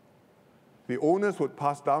 The owners would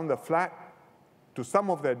pass down the flat to some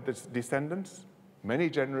of their descendants, many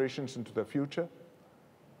generations into the future.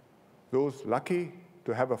 Those lucky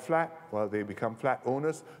to have a flat, well, they become flat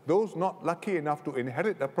owners. Those not lucky enough to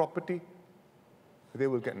inherit a property, they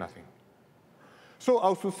will get nothing. So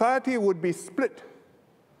our society would be split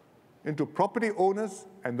into property owners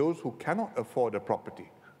and those who cannot afford a property.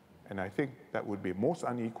 And I think that would be most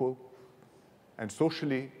unequal and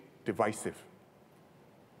socially divisive.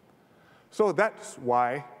 So that's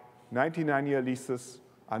why 99-year leases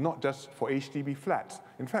are not just for HDB flats.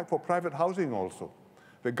 In fact, for private housing also.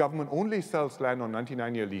 The government only sells land on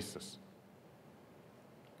 99-year leases.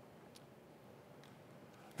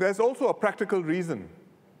 There's also a practical reason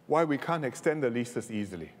why we can't extend the leases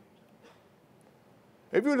easily.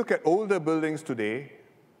 If you look at older buildings today,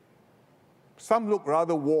 some look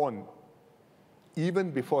rather worn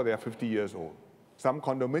even before they are 50 years old. Some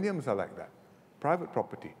condominiums are like that, private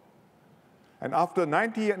property. And after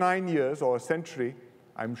 99 years or a century,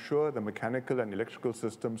 I'm sure the mechanical and electrical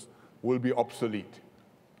systems will be obsolete.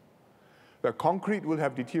 The concrete will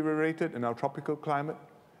have deteriorated in our tropical climate.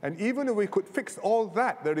 And even if we could fix all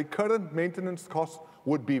that, the recurrent maintenance costs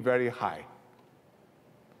would be very high.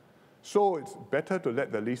 So it's better to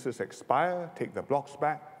let the leases expire, take the blocks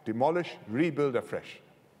back, demolish, rebuild afresh.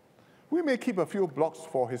 We may keep a few blocks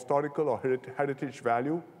for historical or heritage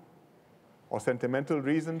value, or sentimental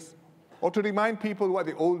reasons, or to remind people what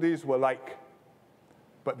the old days were like.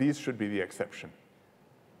 But these should be the exception.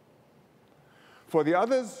 For the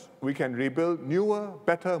others, we can rebuild newer,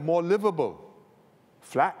 better, more livable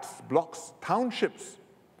flats, blocks, townships,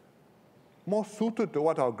 more suited to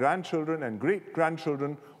what our grandchildren and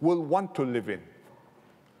great-grandchildren will want to live in.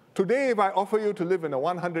 Today, if I offer you to live in a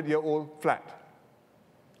 100-year-old flat,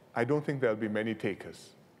 I don't think there'll be many takers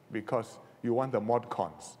because you want the mod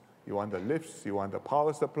cons. You want the lifts, you want the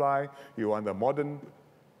power supply, you want the modern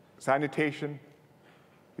sanitation,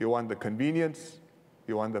 you want the convenience,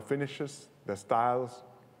 you want the finishes, the styles.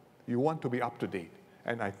 You want to be up to date.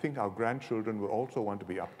 And I think our grandchildren will also want to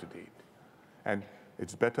be up to date. And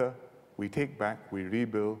it's better we take back, we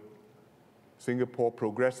rebuild. Singapore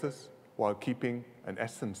progresses while keeping an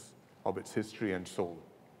essence of its history and soul.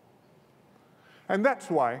 And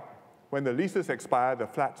that's why, when the leases expire, the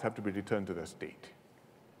flats have to be returned to the state.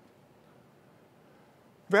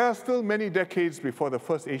 There are still many decades before the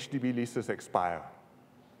first HDB leases expire.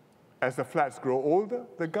 As the flats grow older,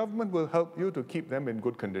 the government will help you to keep them in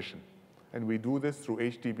good condition. And we do this through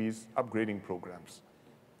HDB's upgrading programs.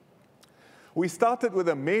 We started with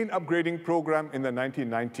a main upgrading program in the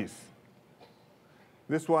 1990s.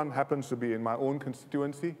 This one happens to be in my own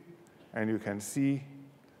constituency, and you can see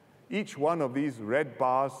each one of these red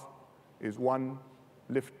bars is one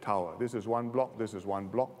lift tower. This is one block, this is one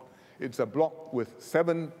block. It's a block with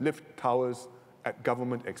 7 lift towers at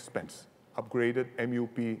government expense, upgraded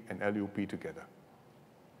MUP and LUP together.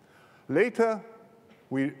 Later,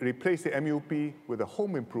 we replaced the MUP with a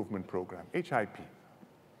home improvement program, HIP.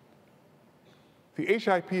 The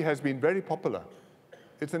HIP has been very popular.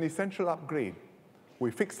 It's an essential upgrade. We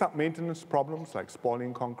fix up maintenance problems like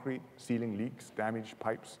spoiling concrete, ceiling leaks, damaged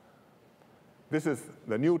pipes. This is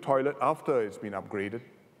the new toilet after it's been upgraded.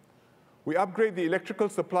 We upgrade the electrical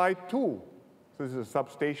supply too. This is a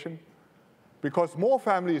substation. Because more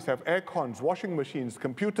families have air cons, washing machines,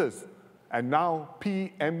 computers, and now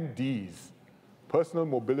PMDs, personal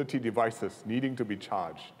mobility devices needing to be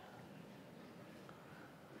charged.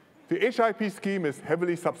 The HIP scheme is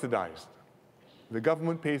heavily subsidized. The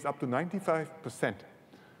government pays up to 95%.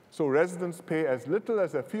 So residents pay as little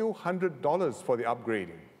as a few $100s for the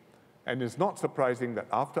upgrading. And it's not surprising that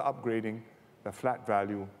after upgrading, the flat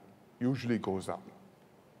value usually goes up.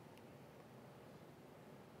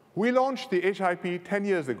 We launched the HIP 10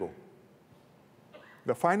 years ago.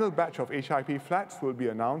 The final batch of HIP flats will be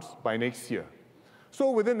announced by next year.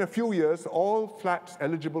 So within a few years, all flats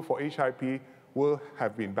eligible for HIP will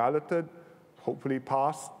have been balloted, hopefully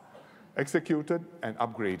passed, executed, and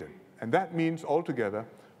upgraded. And that means altogether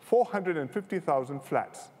 450,000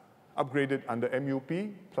 flats upgraded under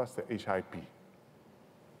MUP plus the HIP.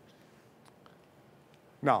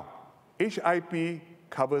 Now, HIP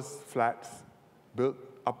covers flats built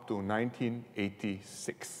up to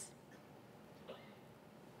 1986.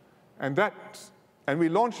 And we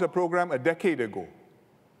launched the program a decade ago.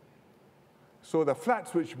 So the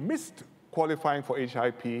flats which missed qualifying for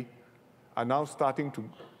HIP are now starting to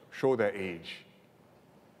show their age.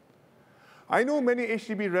 I know many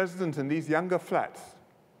HDB residents in these younger flats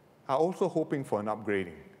are also hoping for an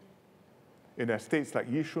upgrading. In estates like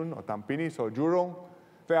Yishun or Tampines or Jurong,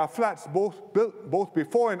 there are flats built both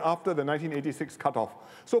before and after the 1986 cutoff.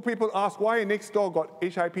 So people ask, why next door got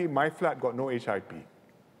HIP, my flat got no HIP?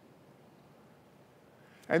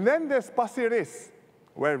 And then there's Pasir Ris,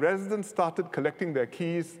 where residents started collecting their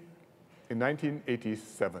keys in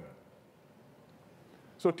 1987.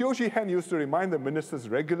 So Teo Chee Hean used to remind the ministers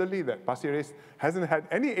regularly that Pasir Ris hasn't had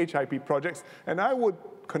any HIP projects, and I would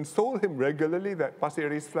console him regularly that Pasir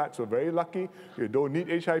Ris flats were very lucky. You don't need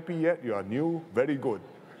HIP yet, you are new, very good.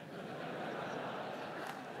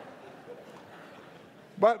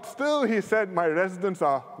 But still, he said, my residents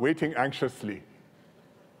are waiting anxiously.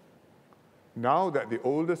 Now that the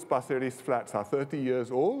oldest Pasir Ris flats are 30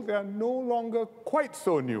 years old, they are no longer quite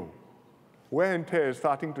so new. Wear and tear is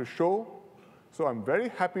starting to show, so I'm very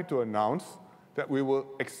happy to announce that we will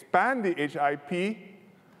expand the HIP,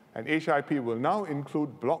 and HIP will now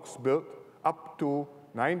include blocks built up to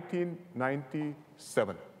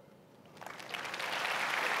 1997.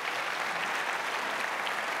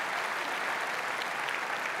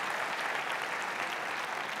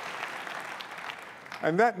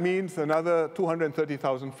 And that means another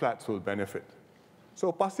 230,000 flats will benefit.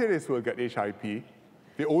 So Pasir Ris will get HIP,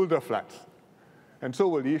 the older flats. And so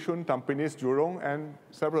will Yishun, Tampines, Jurong, and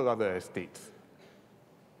several other estates.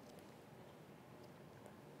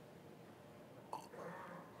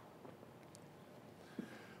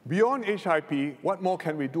 Beyond HIP, what more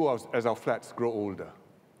can we do as our flats grow older?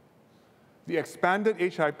 The expanded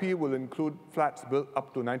HIP will include flats built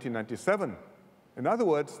up to 1997. In other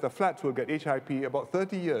words, the flats will get HIP about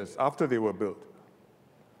 30 years after they were built.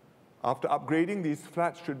 After upgrading, these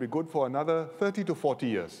flats should be good for another 30 to 40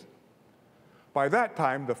 years. By that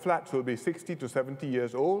time, the flats will be 60 to 70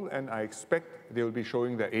 years old, and I expect they will be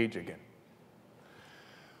showing their age again.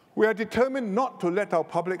 We are determined not to let our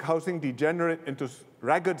public housing degenerate into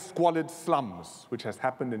ragged, squalid slums, which has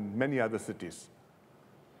happened in many other cities.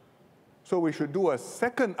 So we should do a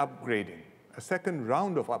second upgrading, a second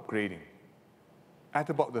round of upgrading, at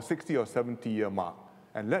about the 60 or 70-year mark.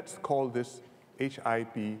 And let's call this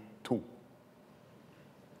HIP 2.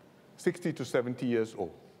 60 to 70 years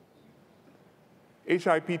old.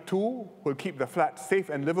 HIP 2 will keep the flats safe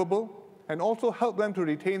and livable and also help them to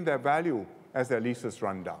retain their value as their leases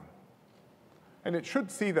run down. And it should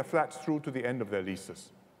see the flats through to the end of their leases.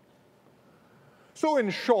 So in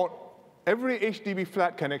short, every HDB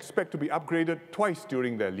flat can expect to be upgraded twice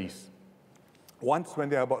during their lease. Once when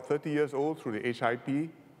they're about 30 years old through the HIP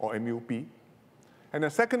or MUP, and a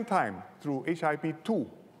second time through HIP 2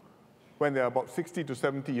 when they're about 60 to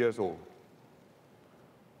 70 years old.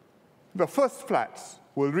 The first flats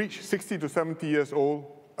will reach 60 to 70 years old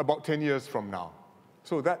about 10 years from now.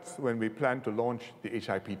 So that's when we plan to launch the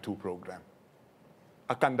HIP 2 program.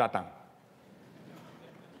 Akan datang.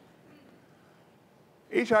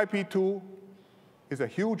 HIP 2 is a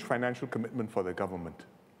huge financial commitment for the government.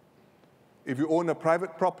 If you own a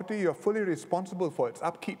private property, you're fully responsible for its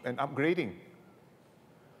upkeep and upgrading.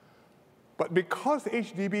 But because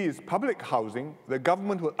HDB is public housing, the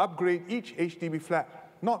government will upgrade each HDB flat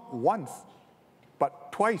not once,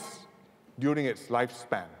 but twice during its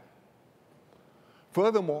lifespan.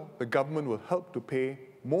 Furthermore, the government will help to pay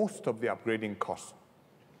most of the upgrading costs.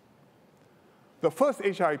 The first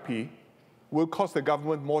HIP will cost the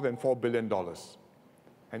government more than $4 billion.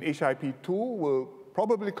 And HIP 2 will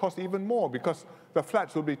probably cost even more because the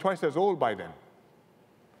flats will be twice as old by then.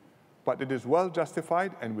 But it is well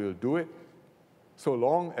justified and we'll do it so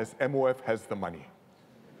long as MOF has the money.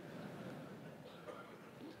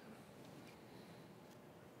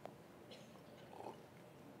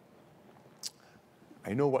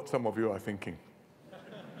 I know what some of you are thinking.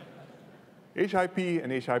 HIP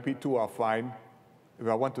and HIP 2 are fine if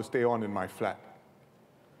I want to stay on in my flat.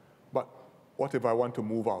 But what if I want to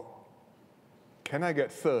move out? Can I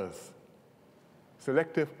get SERS,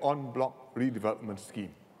 Selective En-Bloc Redevelopment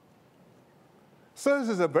Scheme? SERS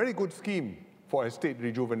is a very good scheme for estate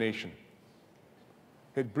rejuvenation.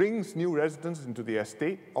 It brings new residents into the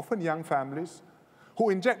estate, often young families, who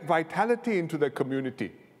inject vitality into the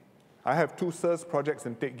community. I have 2 SERS projects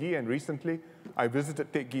in Teck Ghee, and recently I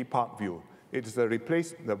visited Teck Ghee Parkview. It is the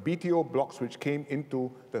BTO blocks which came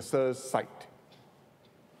into the SERS site.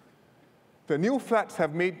 The new flats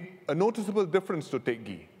have made a noticeable difference to Teck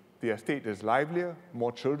Ghee. The estate is livelier,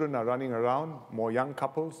 more children are running around, more young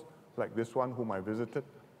couples, like this one whom I visited.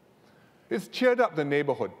 It's cheered up the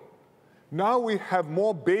neighborhood. Now we have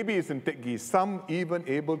more babies in Teck Ghee, some even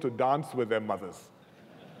able to dance with their mothers.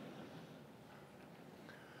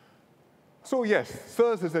 So yes,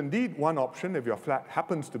 SERS is indeed one option if your flat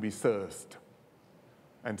happens to be SERSed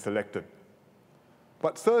and selected.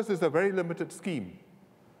 But SERS is a very limited scheme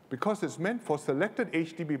because it's meant for selected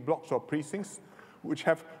HDB blocks or precincts which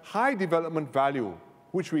have high development value,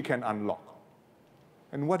 which we can unlock.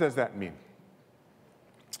 And what does that mean?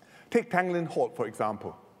 Take Tanglin Halt, for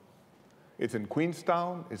example. It's in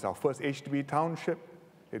Queenstown. It's our first HDB township.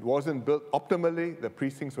 It wasn't built optimally. The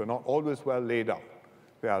precincts were not always well laid out.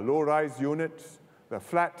 There are low-rise units. The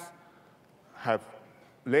flats have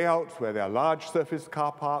layouts where there are large surface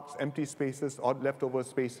car parks, empty spaces, odd leftover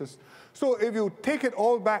spaces. So if you take it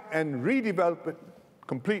all back and redevelop it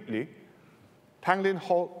completely, Tanglin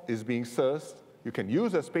Halt is being SERSed. You can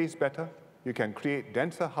use the space better. You can create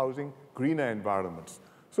denser housing, greener environments.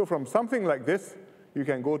 So from something like this, you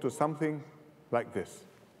can go to something like this.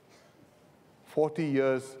 40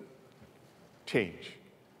 years change,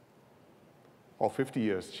 or 50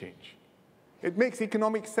 years change. It makes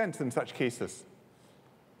economic sense in such cases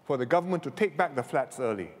for the government to take back the flats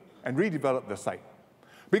early and redevelop the site,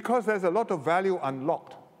 because there's a lot of value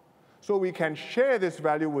unlocked. So we can share this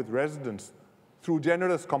value with residents through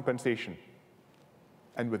generous compensation.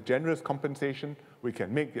 And with generous compensation, we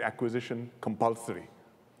can make the acquisition compulsory.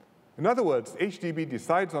 In other words, HDB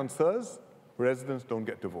decides on SERS, residents don't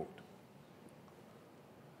get to vote.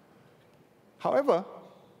 However,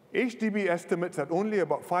 HDB estimates that only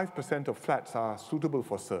about 5% of flats are suitable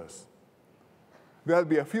for SERS. There'll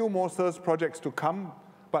be a few more SERS projects to come,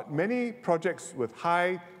 but many projects with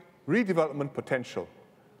high redevelopment potential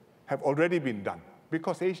have already been done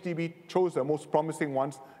because HDB chose the most promising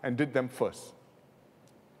ones and did them first.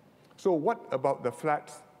 So what about the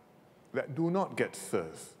flats that do not get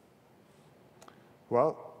SERS?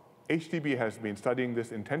 Well, HDB has been studying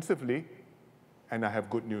this intensively, and I have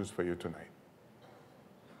good news for you tonight.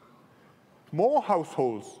 More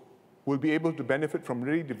households will be able to benefit from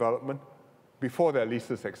redevelopment before their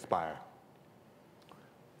leases expire.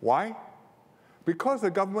 Why? Because the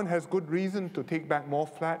government has good reason to take back more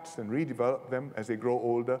flats and redevelop them as they grow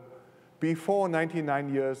older before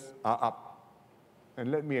 99 years are up. And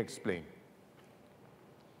let me explain.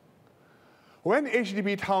 When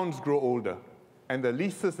HDB towns grow older and the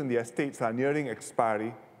leases in the estates are nearing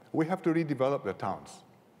expiry, we have to redevelop the towns.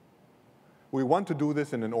 We want to do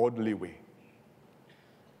this in an orderly way.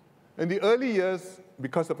 In the early years,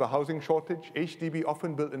 because of the housing shortage, HDB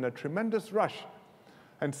often built in a tremendous rush,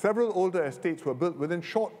 and several older estates were built within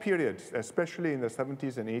short periods, especially in the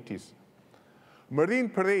 70s and 80s. Marine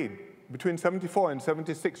Parade, between 74 and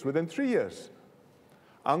 76, within 3 years.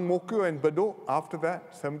 Ang Mo Kio and Bedok, after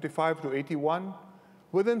that, 75 to 81,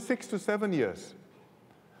 within 6 to 7 years.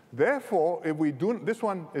 Therefore, if we do, this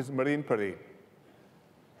one is Marine Parade.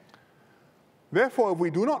 Therefore, if we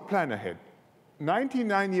do not plan ahead,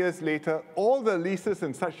 99 years later, all the leases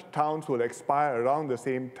in such towns will expire around the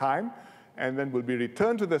same time, and then will be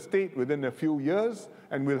returned to the state within a few years,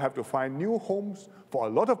 and we'll have to find new homes for a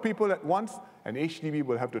lot of people at once, and HDB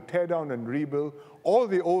will have to tear down and rebuild all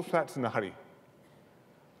the old flats in a hurry.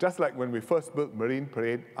 Just like when we first built Marine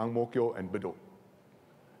Parade, Ang Mo Kio, and Bedok.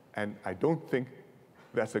 And I don't think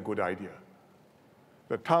that's a good idea.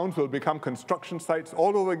 The towns will become construction sites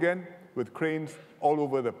all over again, with cranes all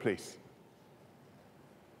over the place.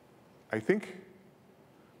 I think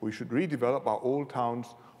we should redevelop our old towns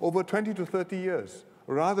over 20 to 30 years,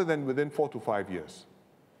 rather than within 4 to 5 years,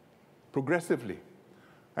 progressively.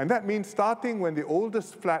 And that means starting when the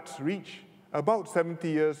oldest flats reach about 70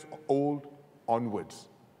 years old onwards.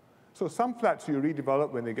 So some flats you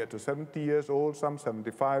redevelop when they get to 70 years old, some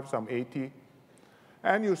 75, some 80,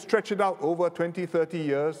 and you stretch it out over 20, 30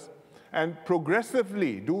 years, and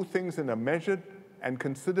progressively do things in a measured and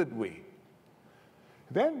considered way.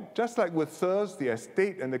 Then, just like with SERS, the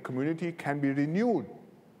estate and the community can be renewed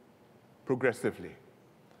progressively.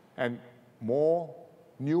 And more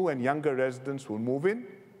new and younger residents will move in,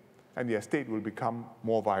 and the estate will become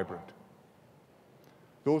more vibrant.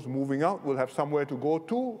 Those moving out will have somewhere to go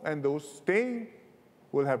to, and those staying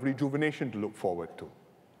will have rejuvenation to look forward to.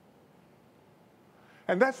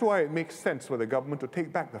 And that's why it makes sense for the government to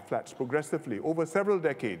take back the flats progressively over several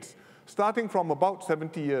decades, starting from about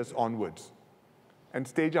 70 years onwards, and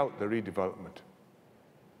stage out the redevelopment.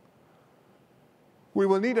 We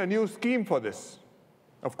will need a new scheme for this.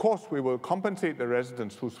 Of course, we will compensate the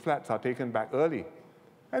residents whose flats are taken back early,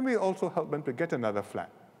 and we also help them to get another flat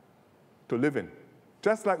to live in,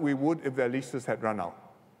 just like we would if their leases had run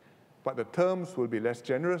out. But the terms will be less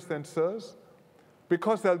generous than SERS,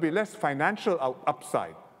 because there'll be less financial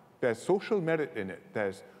upside. There's social merit in it,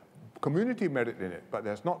 there's community merit in it, but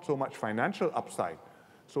there's not so much financial upside.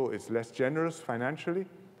 So it's less generous financially,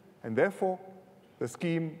 and therefore the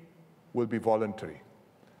scheme will be voluntary.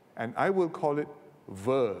 And I will call it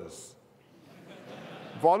VERS,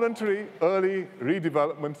 Voluntary Early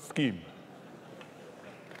Redevelopment Scheme.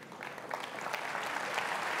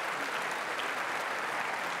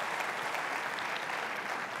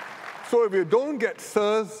 So if you don't get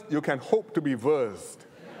SERS, you can hope to be VERSed.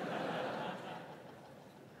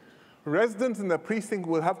 Residents in the precinct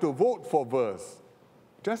will have to vote for VERS,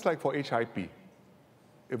 just like for HIP.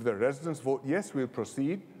 If the residents vote yes, we'll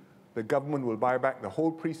proceed. The government will buy back the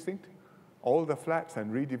whole precinct, all the flats,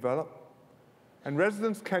 and redevelop. And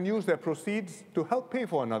residents can use their proceeds to help pay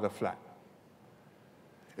for another flat.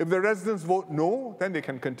 If the residents vote no, then they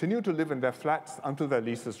can continue to live in their flats until their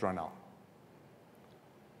leases run out.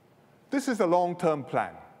 This is a long-term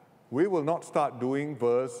plan. We will not start doing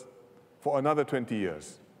VERS for another 20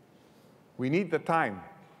 years. We need the time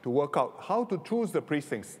to work out how to choose the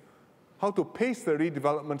precincts, how to pace the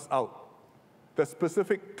redevelopments out, the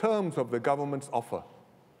specific terms of the government's offer,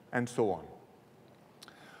 and so on.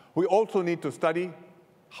 We also need to study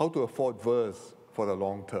how to afford VERS for the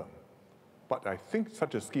long term. But I think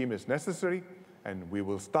such a scheme is necessary, and we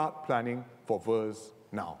will start planning for VERS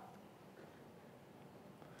now.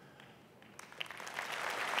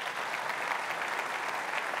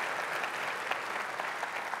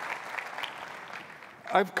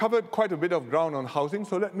 I've covered quite a bit of ground on housing,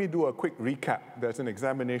 so let me do a quick recap. There's an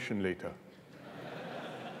examination later.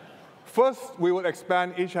 First, we will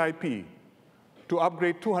expand HIP to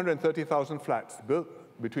upgrade 230,000 flats built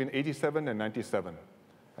between 87 and 97.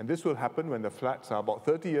 And this will happen when the flats are about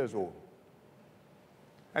 30 years old.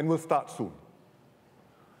 And we'll start soon.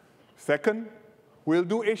 Second, we'll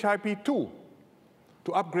do HIP 2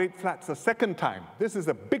 to upgrade flats a second time. This is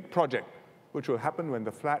a big project, which will happen when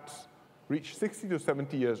the flats reach 60 to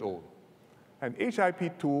 70 years old. And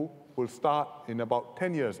HIP 2 will start in about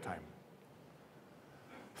 10 years' time.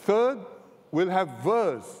 Third, we'll have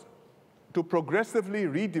VERS to progressively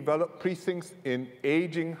redevelop precincts in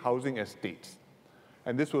aging housing estates.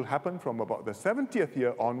 And this will happen from about the 70th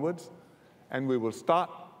year onwards, and we will start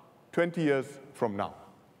 20 years from now.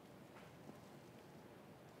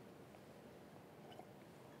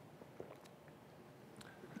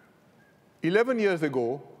 "11 years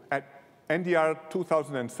ago, NDR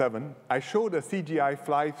 2007, I showed a CGI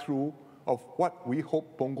fly-through of what we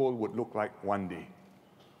hoped Punggol would look like one day.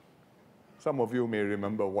 Some of you may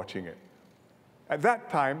remember watching it. At that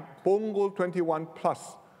time, Punggol 21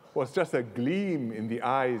 Plus was just a gleam in the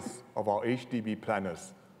eyes of our HDB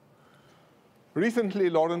planners. Recently,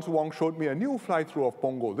 Lawrence Wong showed me a new fly-through of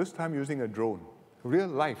Punggol, this time using a drone. Real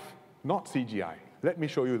life, not CGI. Let me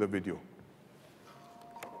show you the video.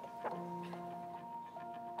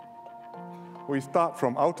 We start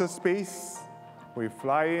from outer space, we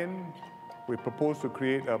fly in, we propose to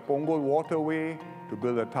create a Punggol waterway to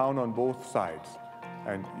build a town on both sides.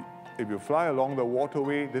 And if you fly along the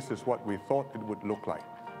waterway, this is what we thought it would look like.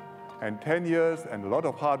 And 10 years and a lot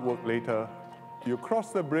of hard work later, you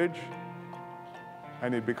cross the bridge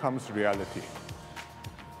and it becomes reality.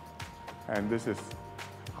 And this is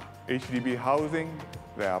HDB housing,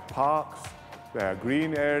 there are parks, there are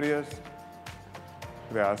green areas,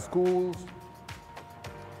 there are schools.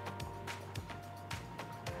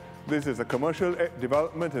 This is a commercial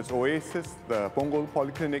development, it's Oasis, the Punggol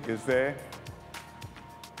Polyclinic is there.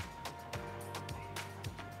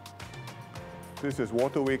 This is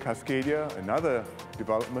Waterway Cascadia, another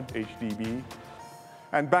development, HDB.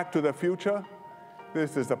 And Back to the Future,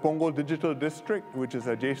 this is the Punggol Digital District, which is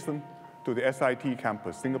adjacent to the SIT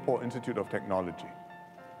campus, Singapore Institute of Technology.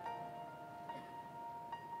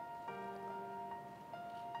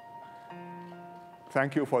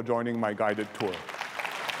 Thank you for joining my guided tour.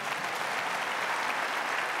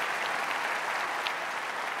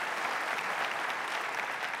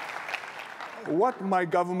 What my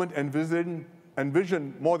government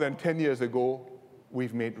envisioned more than 10 years ago,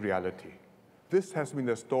 we've made reality. This has been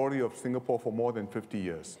the story of Singapore for more than 50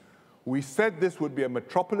 years. We said this would be a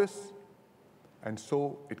metropolis, and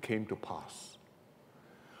so it came to pass.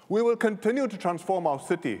 We will continue to transform our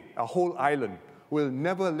city, a whole island. We'll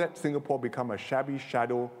never let Singapore become a shabby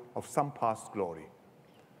shadow of some past glory,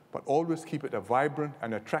 but always keep it a vibrant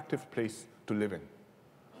and attractive place to live in.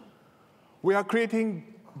 We are creating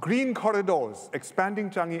green corridors, expanding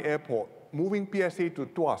Changi Airport, moving PSA to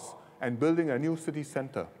Tuas, and building a new city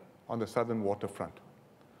center on the southern waterfront.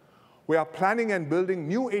 We are planning and building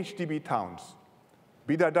new HDB towns.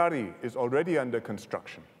 Bidadari is already under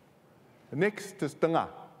construction. Next is Tengah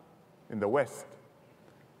in the west,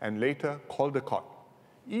 and later Caldecott,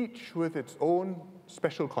 each with its own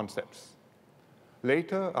special concepts.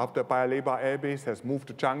 Later, after Paya Lebar Air Base has moved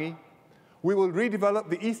to Changi, we will redevelop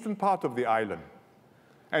the eastern part of the island.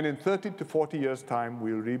 And in 30 to 40 years' time,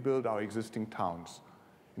 we'll rebuild our existing towns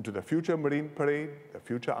into the future Marine Parade, the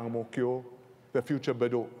future Ang Mo Kio, the future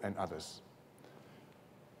Bedok, and others.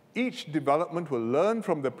 Each development will learn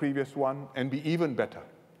from the previous one and be even better.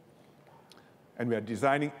 And we are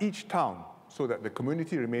designing each town so that the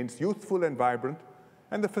community remains youthful and vibrant,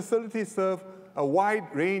 and the facilities serve a wide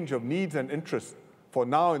range of needs and interests for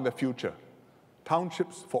now and the future,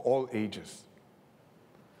 townships for all ages.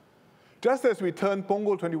 Just as we turn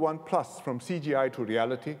Punggol 21 Plus from CGI to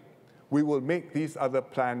reality, we will make these other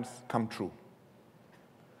plans come true.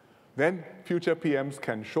 Then future PMs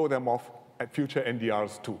can show them off at future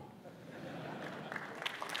NDRs too.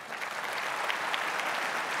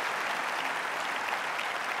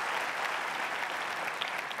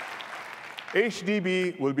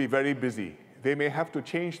 HDB will be very busy. They may have to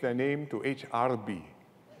change their name to HRB,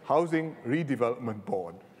 Housing Redevelopment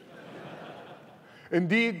Board.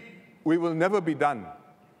 Indeed, we will never be done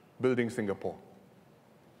building Singapore.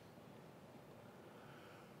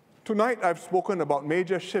 Tonight, I've spoken about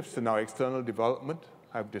major shifts in our external development.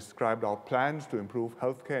 I've described our plans to improve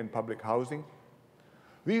healthcare and public housing.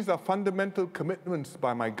 These are fundamental commitments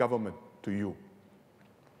by my government to you.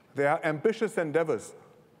 They are ambitious endeavors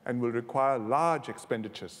and will require large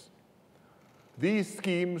expenditures. These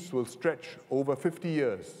schemes will stretch over 50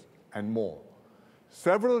 years and more,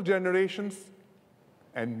 several generations,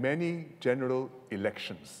 and many general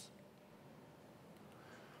elections.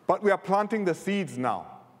 But we are planting the seeds now,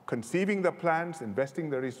 conceiving the plans, investing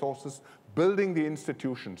the resources, building the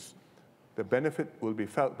institutions. The benefit will be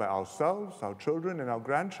felt by ourselves, our children, and our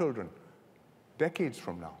grandchildren decades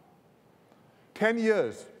from now. 10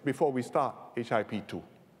 years before we start HIP2.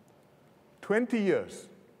 20 years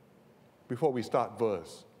before we start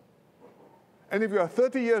VERS. And if you are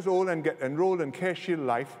 30 years old and get enrolled in CareShield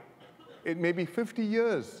Life, it may be 50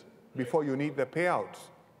 years before you need the payouts,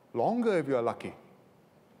 longer if you are lucky.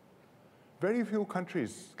 Very few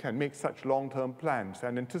countries can make such long-term plans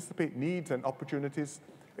and anticipate needs and opportunities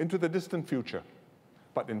into the distant future.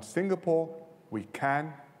 But in Singapore, we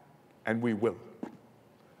can and we will.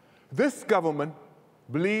 This government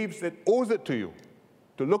believes it owes it to you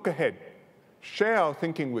to look ahead, share our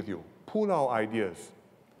thinking with you, pool our ideas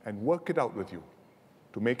and work it out with you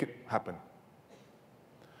to make it happen.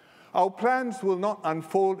 Our plans will not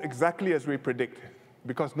unfold exactly as we predict,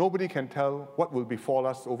 because nobody can tell what will befall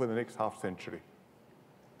us over the next half-century.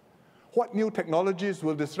 What new technologies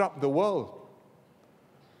will disrupt the world?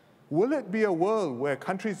 Will it be a world where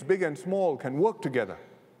countries big and small can work together?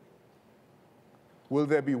 Will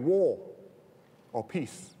there be war or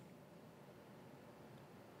peace?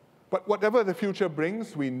 But whatever the future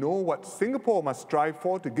brings, we know what Singapore must strive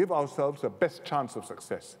for to give ourselves the best chance of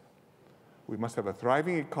success. We must have a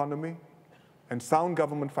thriving economy and sound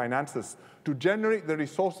government finances to generate the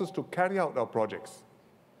resources to carry out our projects.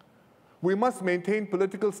 We must maintain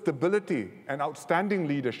political stability and outstanding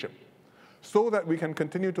leadership so that we can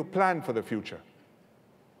continue to plan for the future.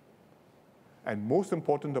 And most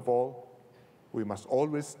important of all, we must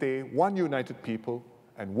always stay one united people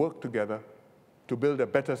and work together to build a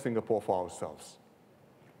better Singapore for ourselves.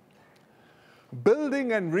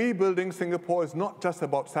 Building and rebuilding Singapore is not just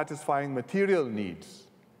about satisfying material needs.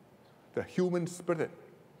 The human spirit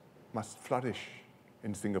must flourish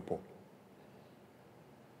in Singapore.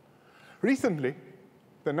 Recently,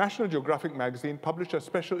 the National Geographic magazine published a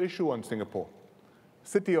special issue on Singapore,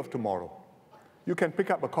 City of Tomorrow. You can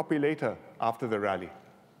pick up a copy later after the rally.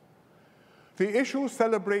 The issue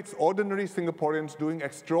celebrates ordinary Singaporeans doing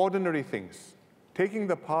extraordinary things, taking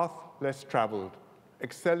the path less traveled,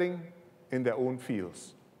 excelling in their own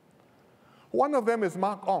fields. One of them is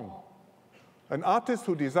Mark Ong, an artist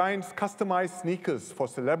who designs customized sneakers for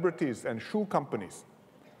celebrities and shoe companies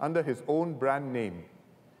under his own brand name,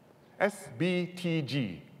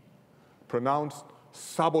 SBTG, pronounced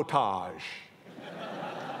sabotage.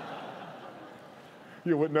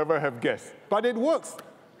 You would never have guessed, but it works.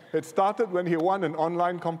 It started when he won an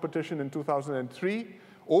online competition in 2003.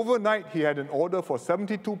 Overnight, he had an order for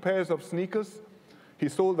 72 pairs of sneakers. He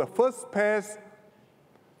sold the first pairs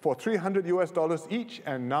for $300 US each,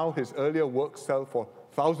 and now his earlier works sell for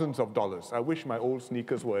thousands of dollars. I wish my old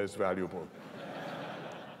sneakers were as valuable.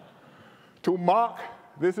 To Mark,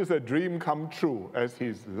 this is a dream come true, as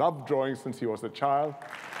he's loved drawing since he was a child,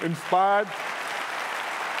 inspired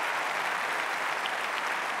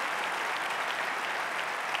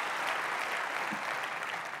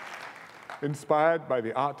by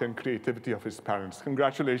the art and creativity of his parents.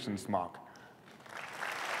 Congratulations, Mark.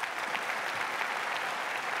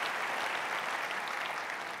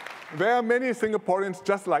 There are many Singaporeans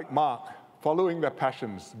just like Mark, following their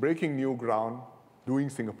passions, breaking new ground, doing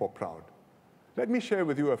Singapore proud. Let me share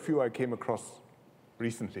with you a few I came across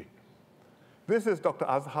recently. This is Dr.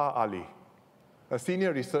 Azhar Ali, a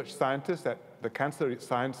senior research scientist at the Cancer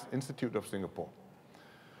Science Institute of Singapore.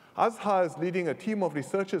 Azhar is leading a team of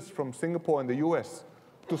researchers from Singapore and the US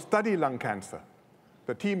to study lung cancer.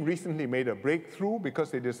 The team recently made a breakthrough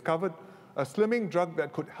because they discovered a slimming drug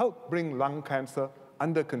that could help bring lung cancer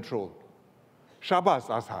under control. Shabaz,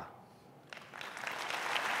 Azhar.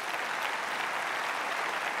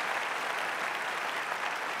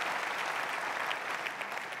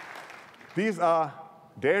 These are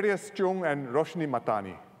Darius Chung and Roshni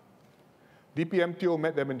Matani. DPMTO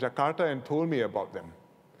met them in Jakarta and told me about them.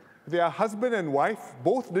 They are husband and wife,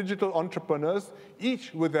 both digital entrepreneurs,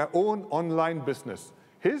 each with their own online business,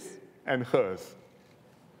 his and hers.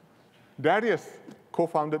 Darius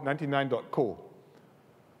co-founded 99.co,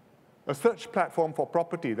 a search platform for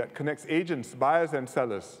property that connects agents, buyers, and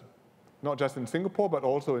sellers, not just in Singapore, but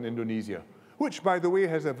also in Indonesia, which, by the way,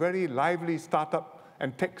 has a very lively startup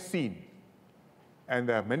and tech scene, and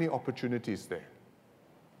there are many opportunities there.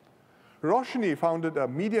 Roshni founded a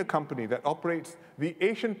media company that operates the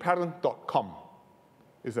AsianParent.com.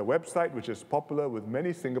 It's a website which is popular with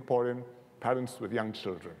many Singaporean parents with young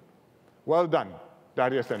children. Well done,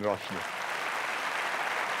 Darius and Roshni.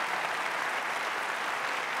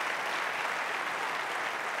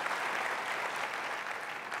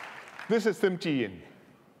 This is Sim Chi Yin.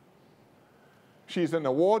 She's an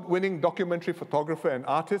award-winning documentary photographer and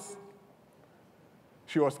artist.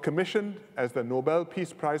 She was commissioned as the Nobel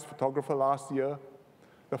Peace Prize photographer last year,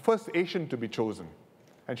 the first Asian to be chosen.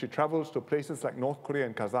 And she travels to places like North Korea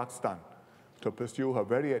and Kazakhstan to pursue her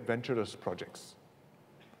very adventurous projects.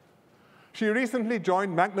 She recently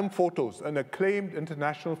joined Magnum Photos, an acclaimed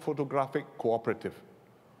international photographic cooperative.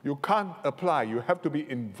 You can't apply, you have to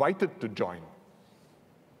be invited to join.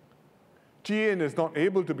 Chien is not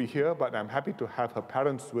able to be here, but I'm happy to have her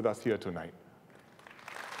parents with us here tonight.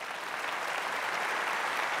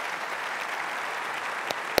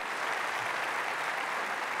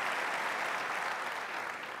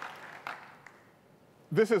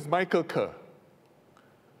 This is Michael Kerr,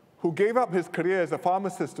 who gave up his career as a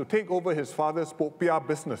pharmacist to take over his father's popiah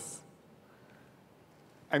business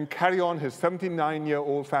and carry on his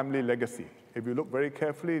 79-year-old family legacy. If you look very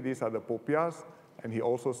carefully, these are the popiahs, and he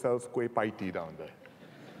also sells kueh pai tea down there.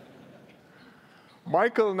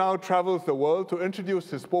 Michael now travels the world to introduce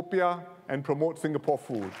his popiah and promote Singapore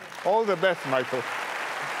food. All the best, Michael.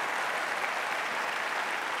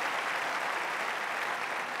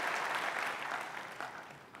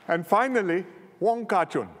 And finally, Wong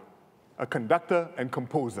Kah-chun, a conductor and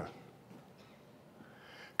composer.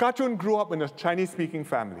 Kah-chun grew up in a Chinese-speaking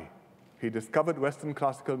family. He discovered Western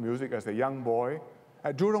classical music as a young boy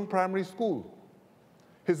at Jurong Primary School.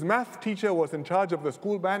 His math teacher was in charge of the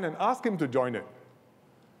school band and asked him to join it.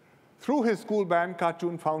 Through his school band,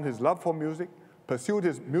 Kah-chun found his love for music, pursued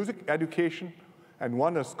his music education, and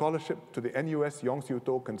won a scholarship to the NUS Yong Siu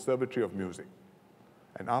To Conservatory of Music.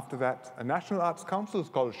 And after that, a National Arts Council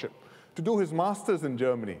scholarship to do his master's in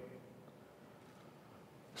Germany.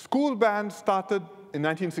 School band started in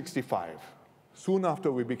 1965. Soon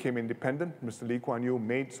after we became independent, Mr. Lee Kuan Yew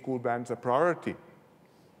made school bands a priority.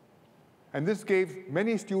 And this gave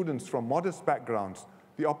many students from modest backgrounds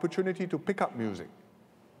the opportunity to pick up music.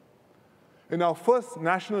 In our first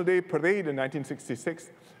National Day parade in 1966,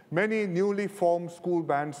 many newly formed school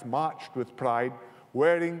bands marched with pride,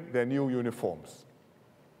 wearing their new uniforms.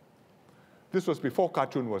 This was before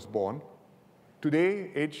Kah-chun was born.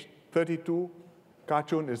 Today, aged 32,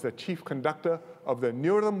 Kah-chun is the chief conductor of the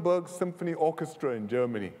Nuremberg Symphony Orchestra in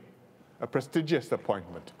Germany, a prestigious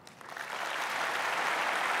appointment.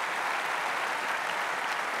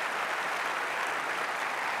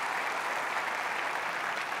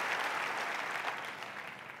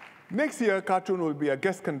 Next year, Kah-chun will be a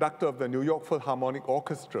guest conductor of the New York Philharmonic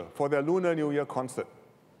Orchestra for their Lunar New Year concert.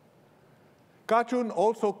 Kah-chun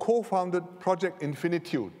also co-founded Project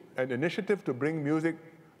Infinitude, an initiative to bring music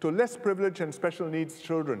to less privileged and special needs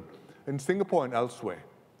children in Singapore and elsewhere.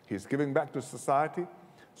 He's giving back to society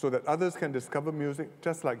so that others can discover music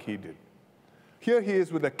just like he did. Here he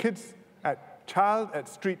is with the kids at Child at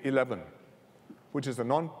Street 11, which is a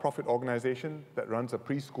non-profit organization that runs a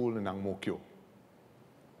preschool in Ang Mo Kio.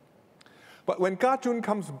 But when Kah-chun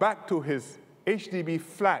comes back to his HDB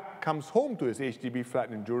flat, comes home to his HDB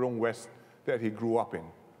flat in Jurong West that he grew up in,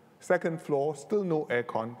 second floor, still no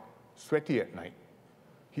aircon, sweaty at night,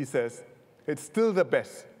 he says, it's still the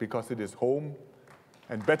best because it is home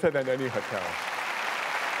and better than any hotel.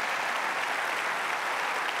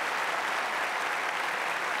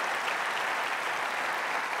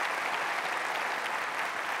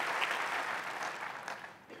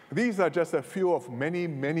 These are just a few of many,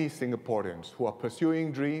 many Singaporeans who are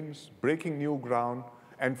pursuing dreams, breaking new ground,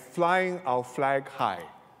 and flying our flag high.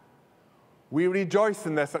 We rejoice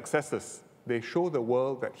in their successes. They show the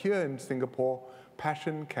world that here in Singapore,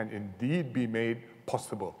 passion can indeed be made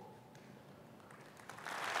possible.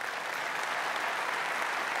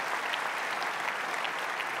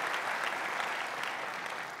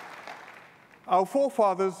 Our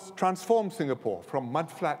forefathers transformed Singapore from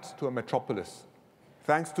mudflats to a metropolis.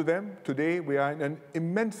 Thanks to them, today we are in an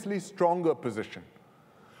immensely stronger position.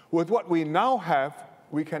 With what we now have,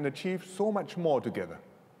 we can achieve so much more together.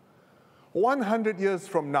 100 years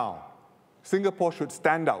from now, Singapore should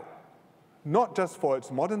stand out, not just for its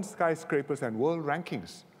modern skyscrapers and world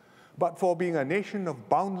rankings, but for being a nation of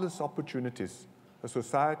boundless opportunities, a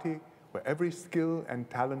society where every skill and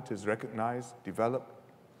talent is recognized, developed,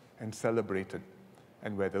 and celebrated,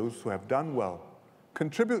 and where those who have done well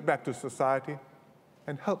contribute back to society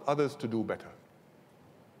and help others to do better.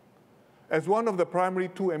 As one of the primary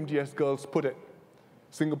 2 MGS girls put it,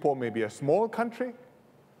 Singapore may be a small country,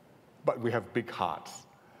 but we have big hearts.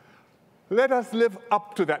 Let us live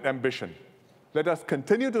up to that ambition. Let us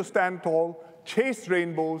continue to stand tall, chase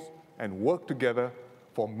rainbows, and work together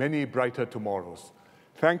for many brighter tomorrows.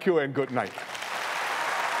 Thank you and good night.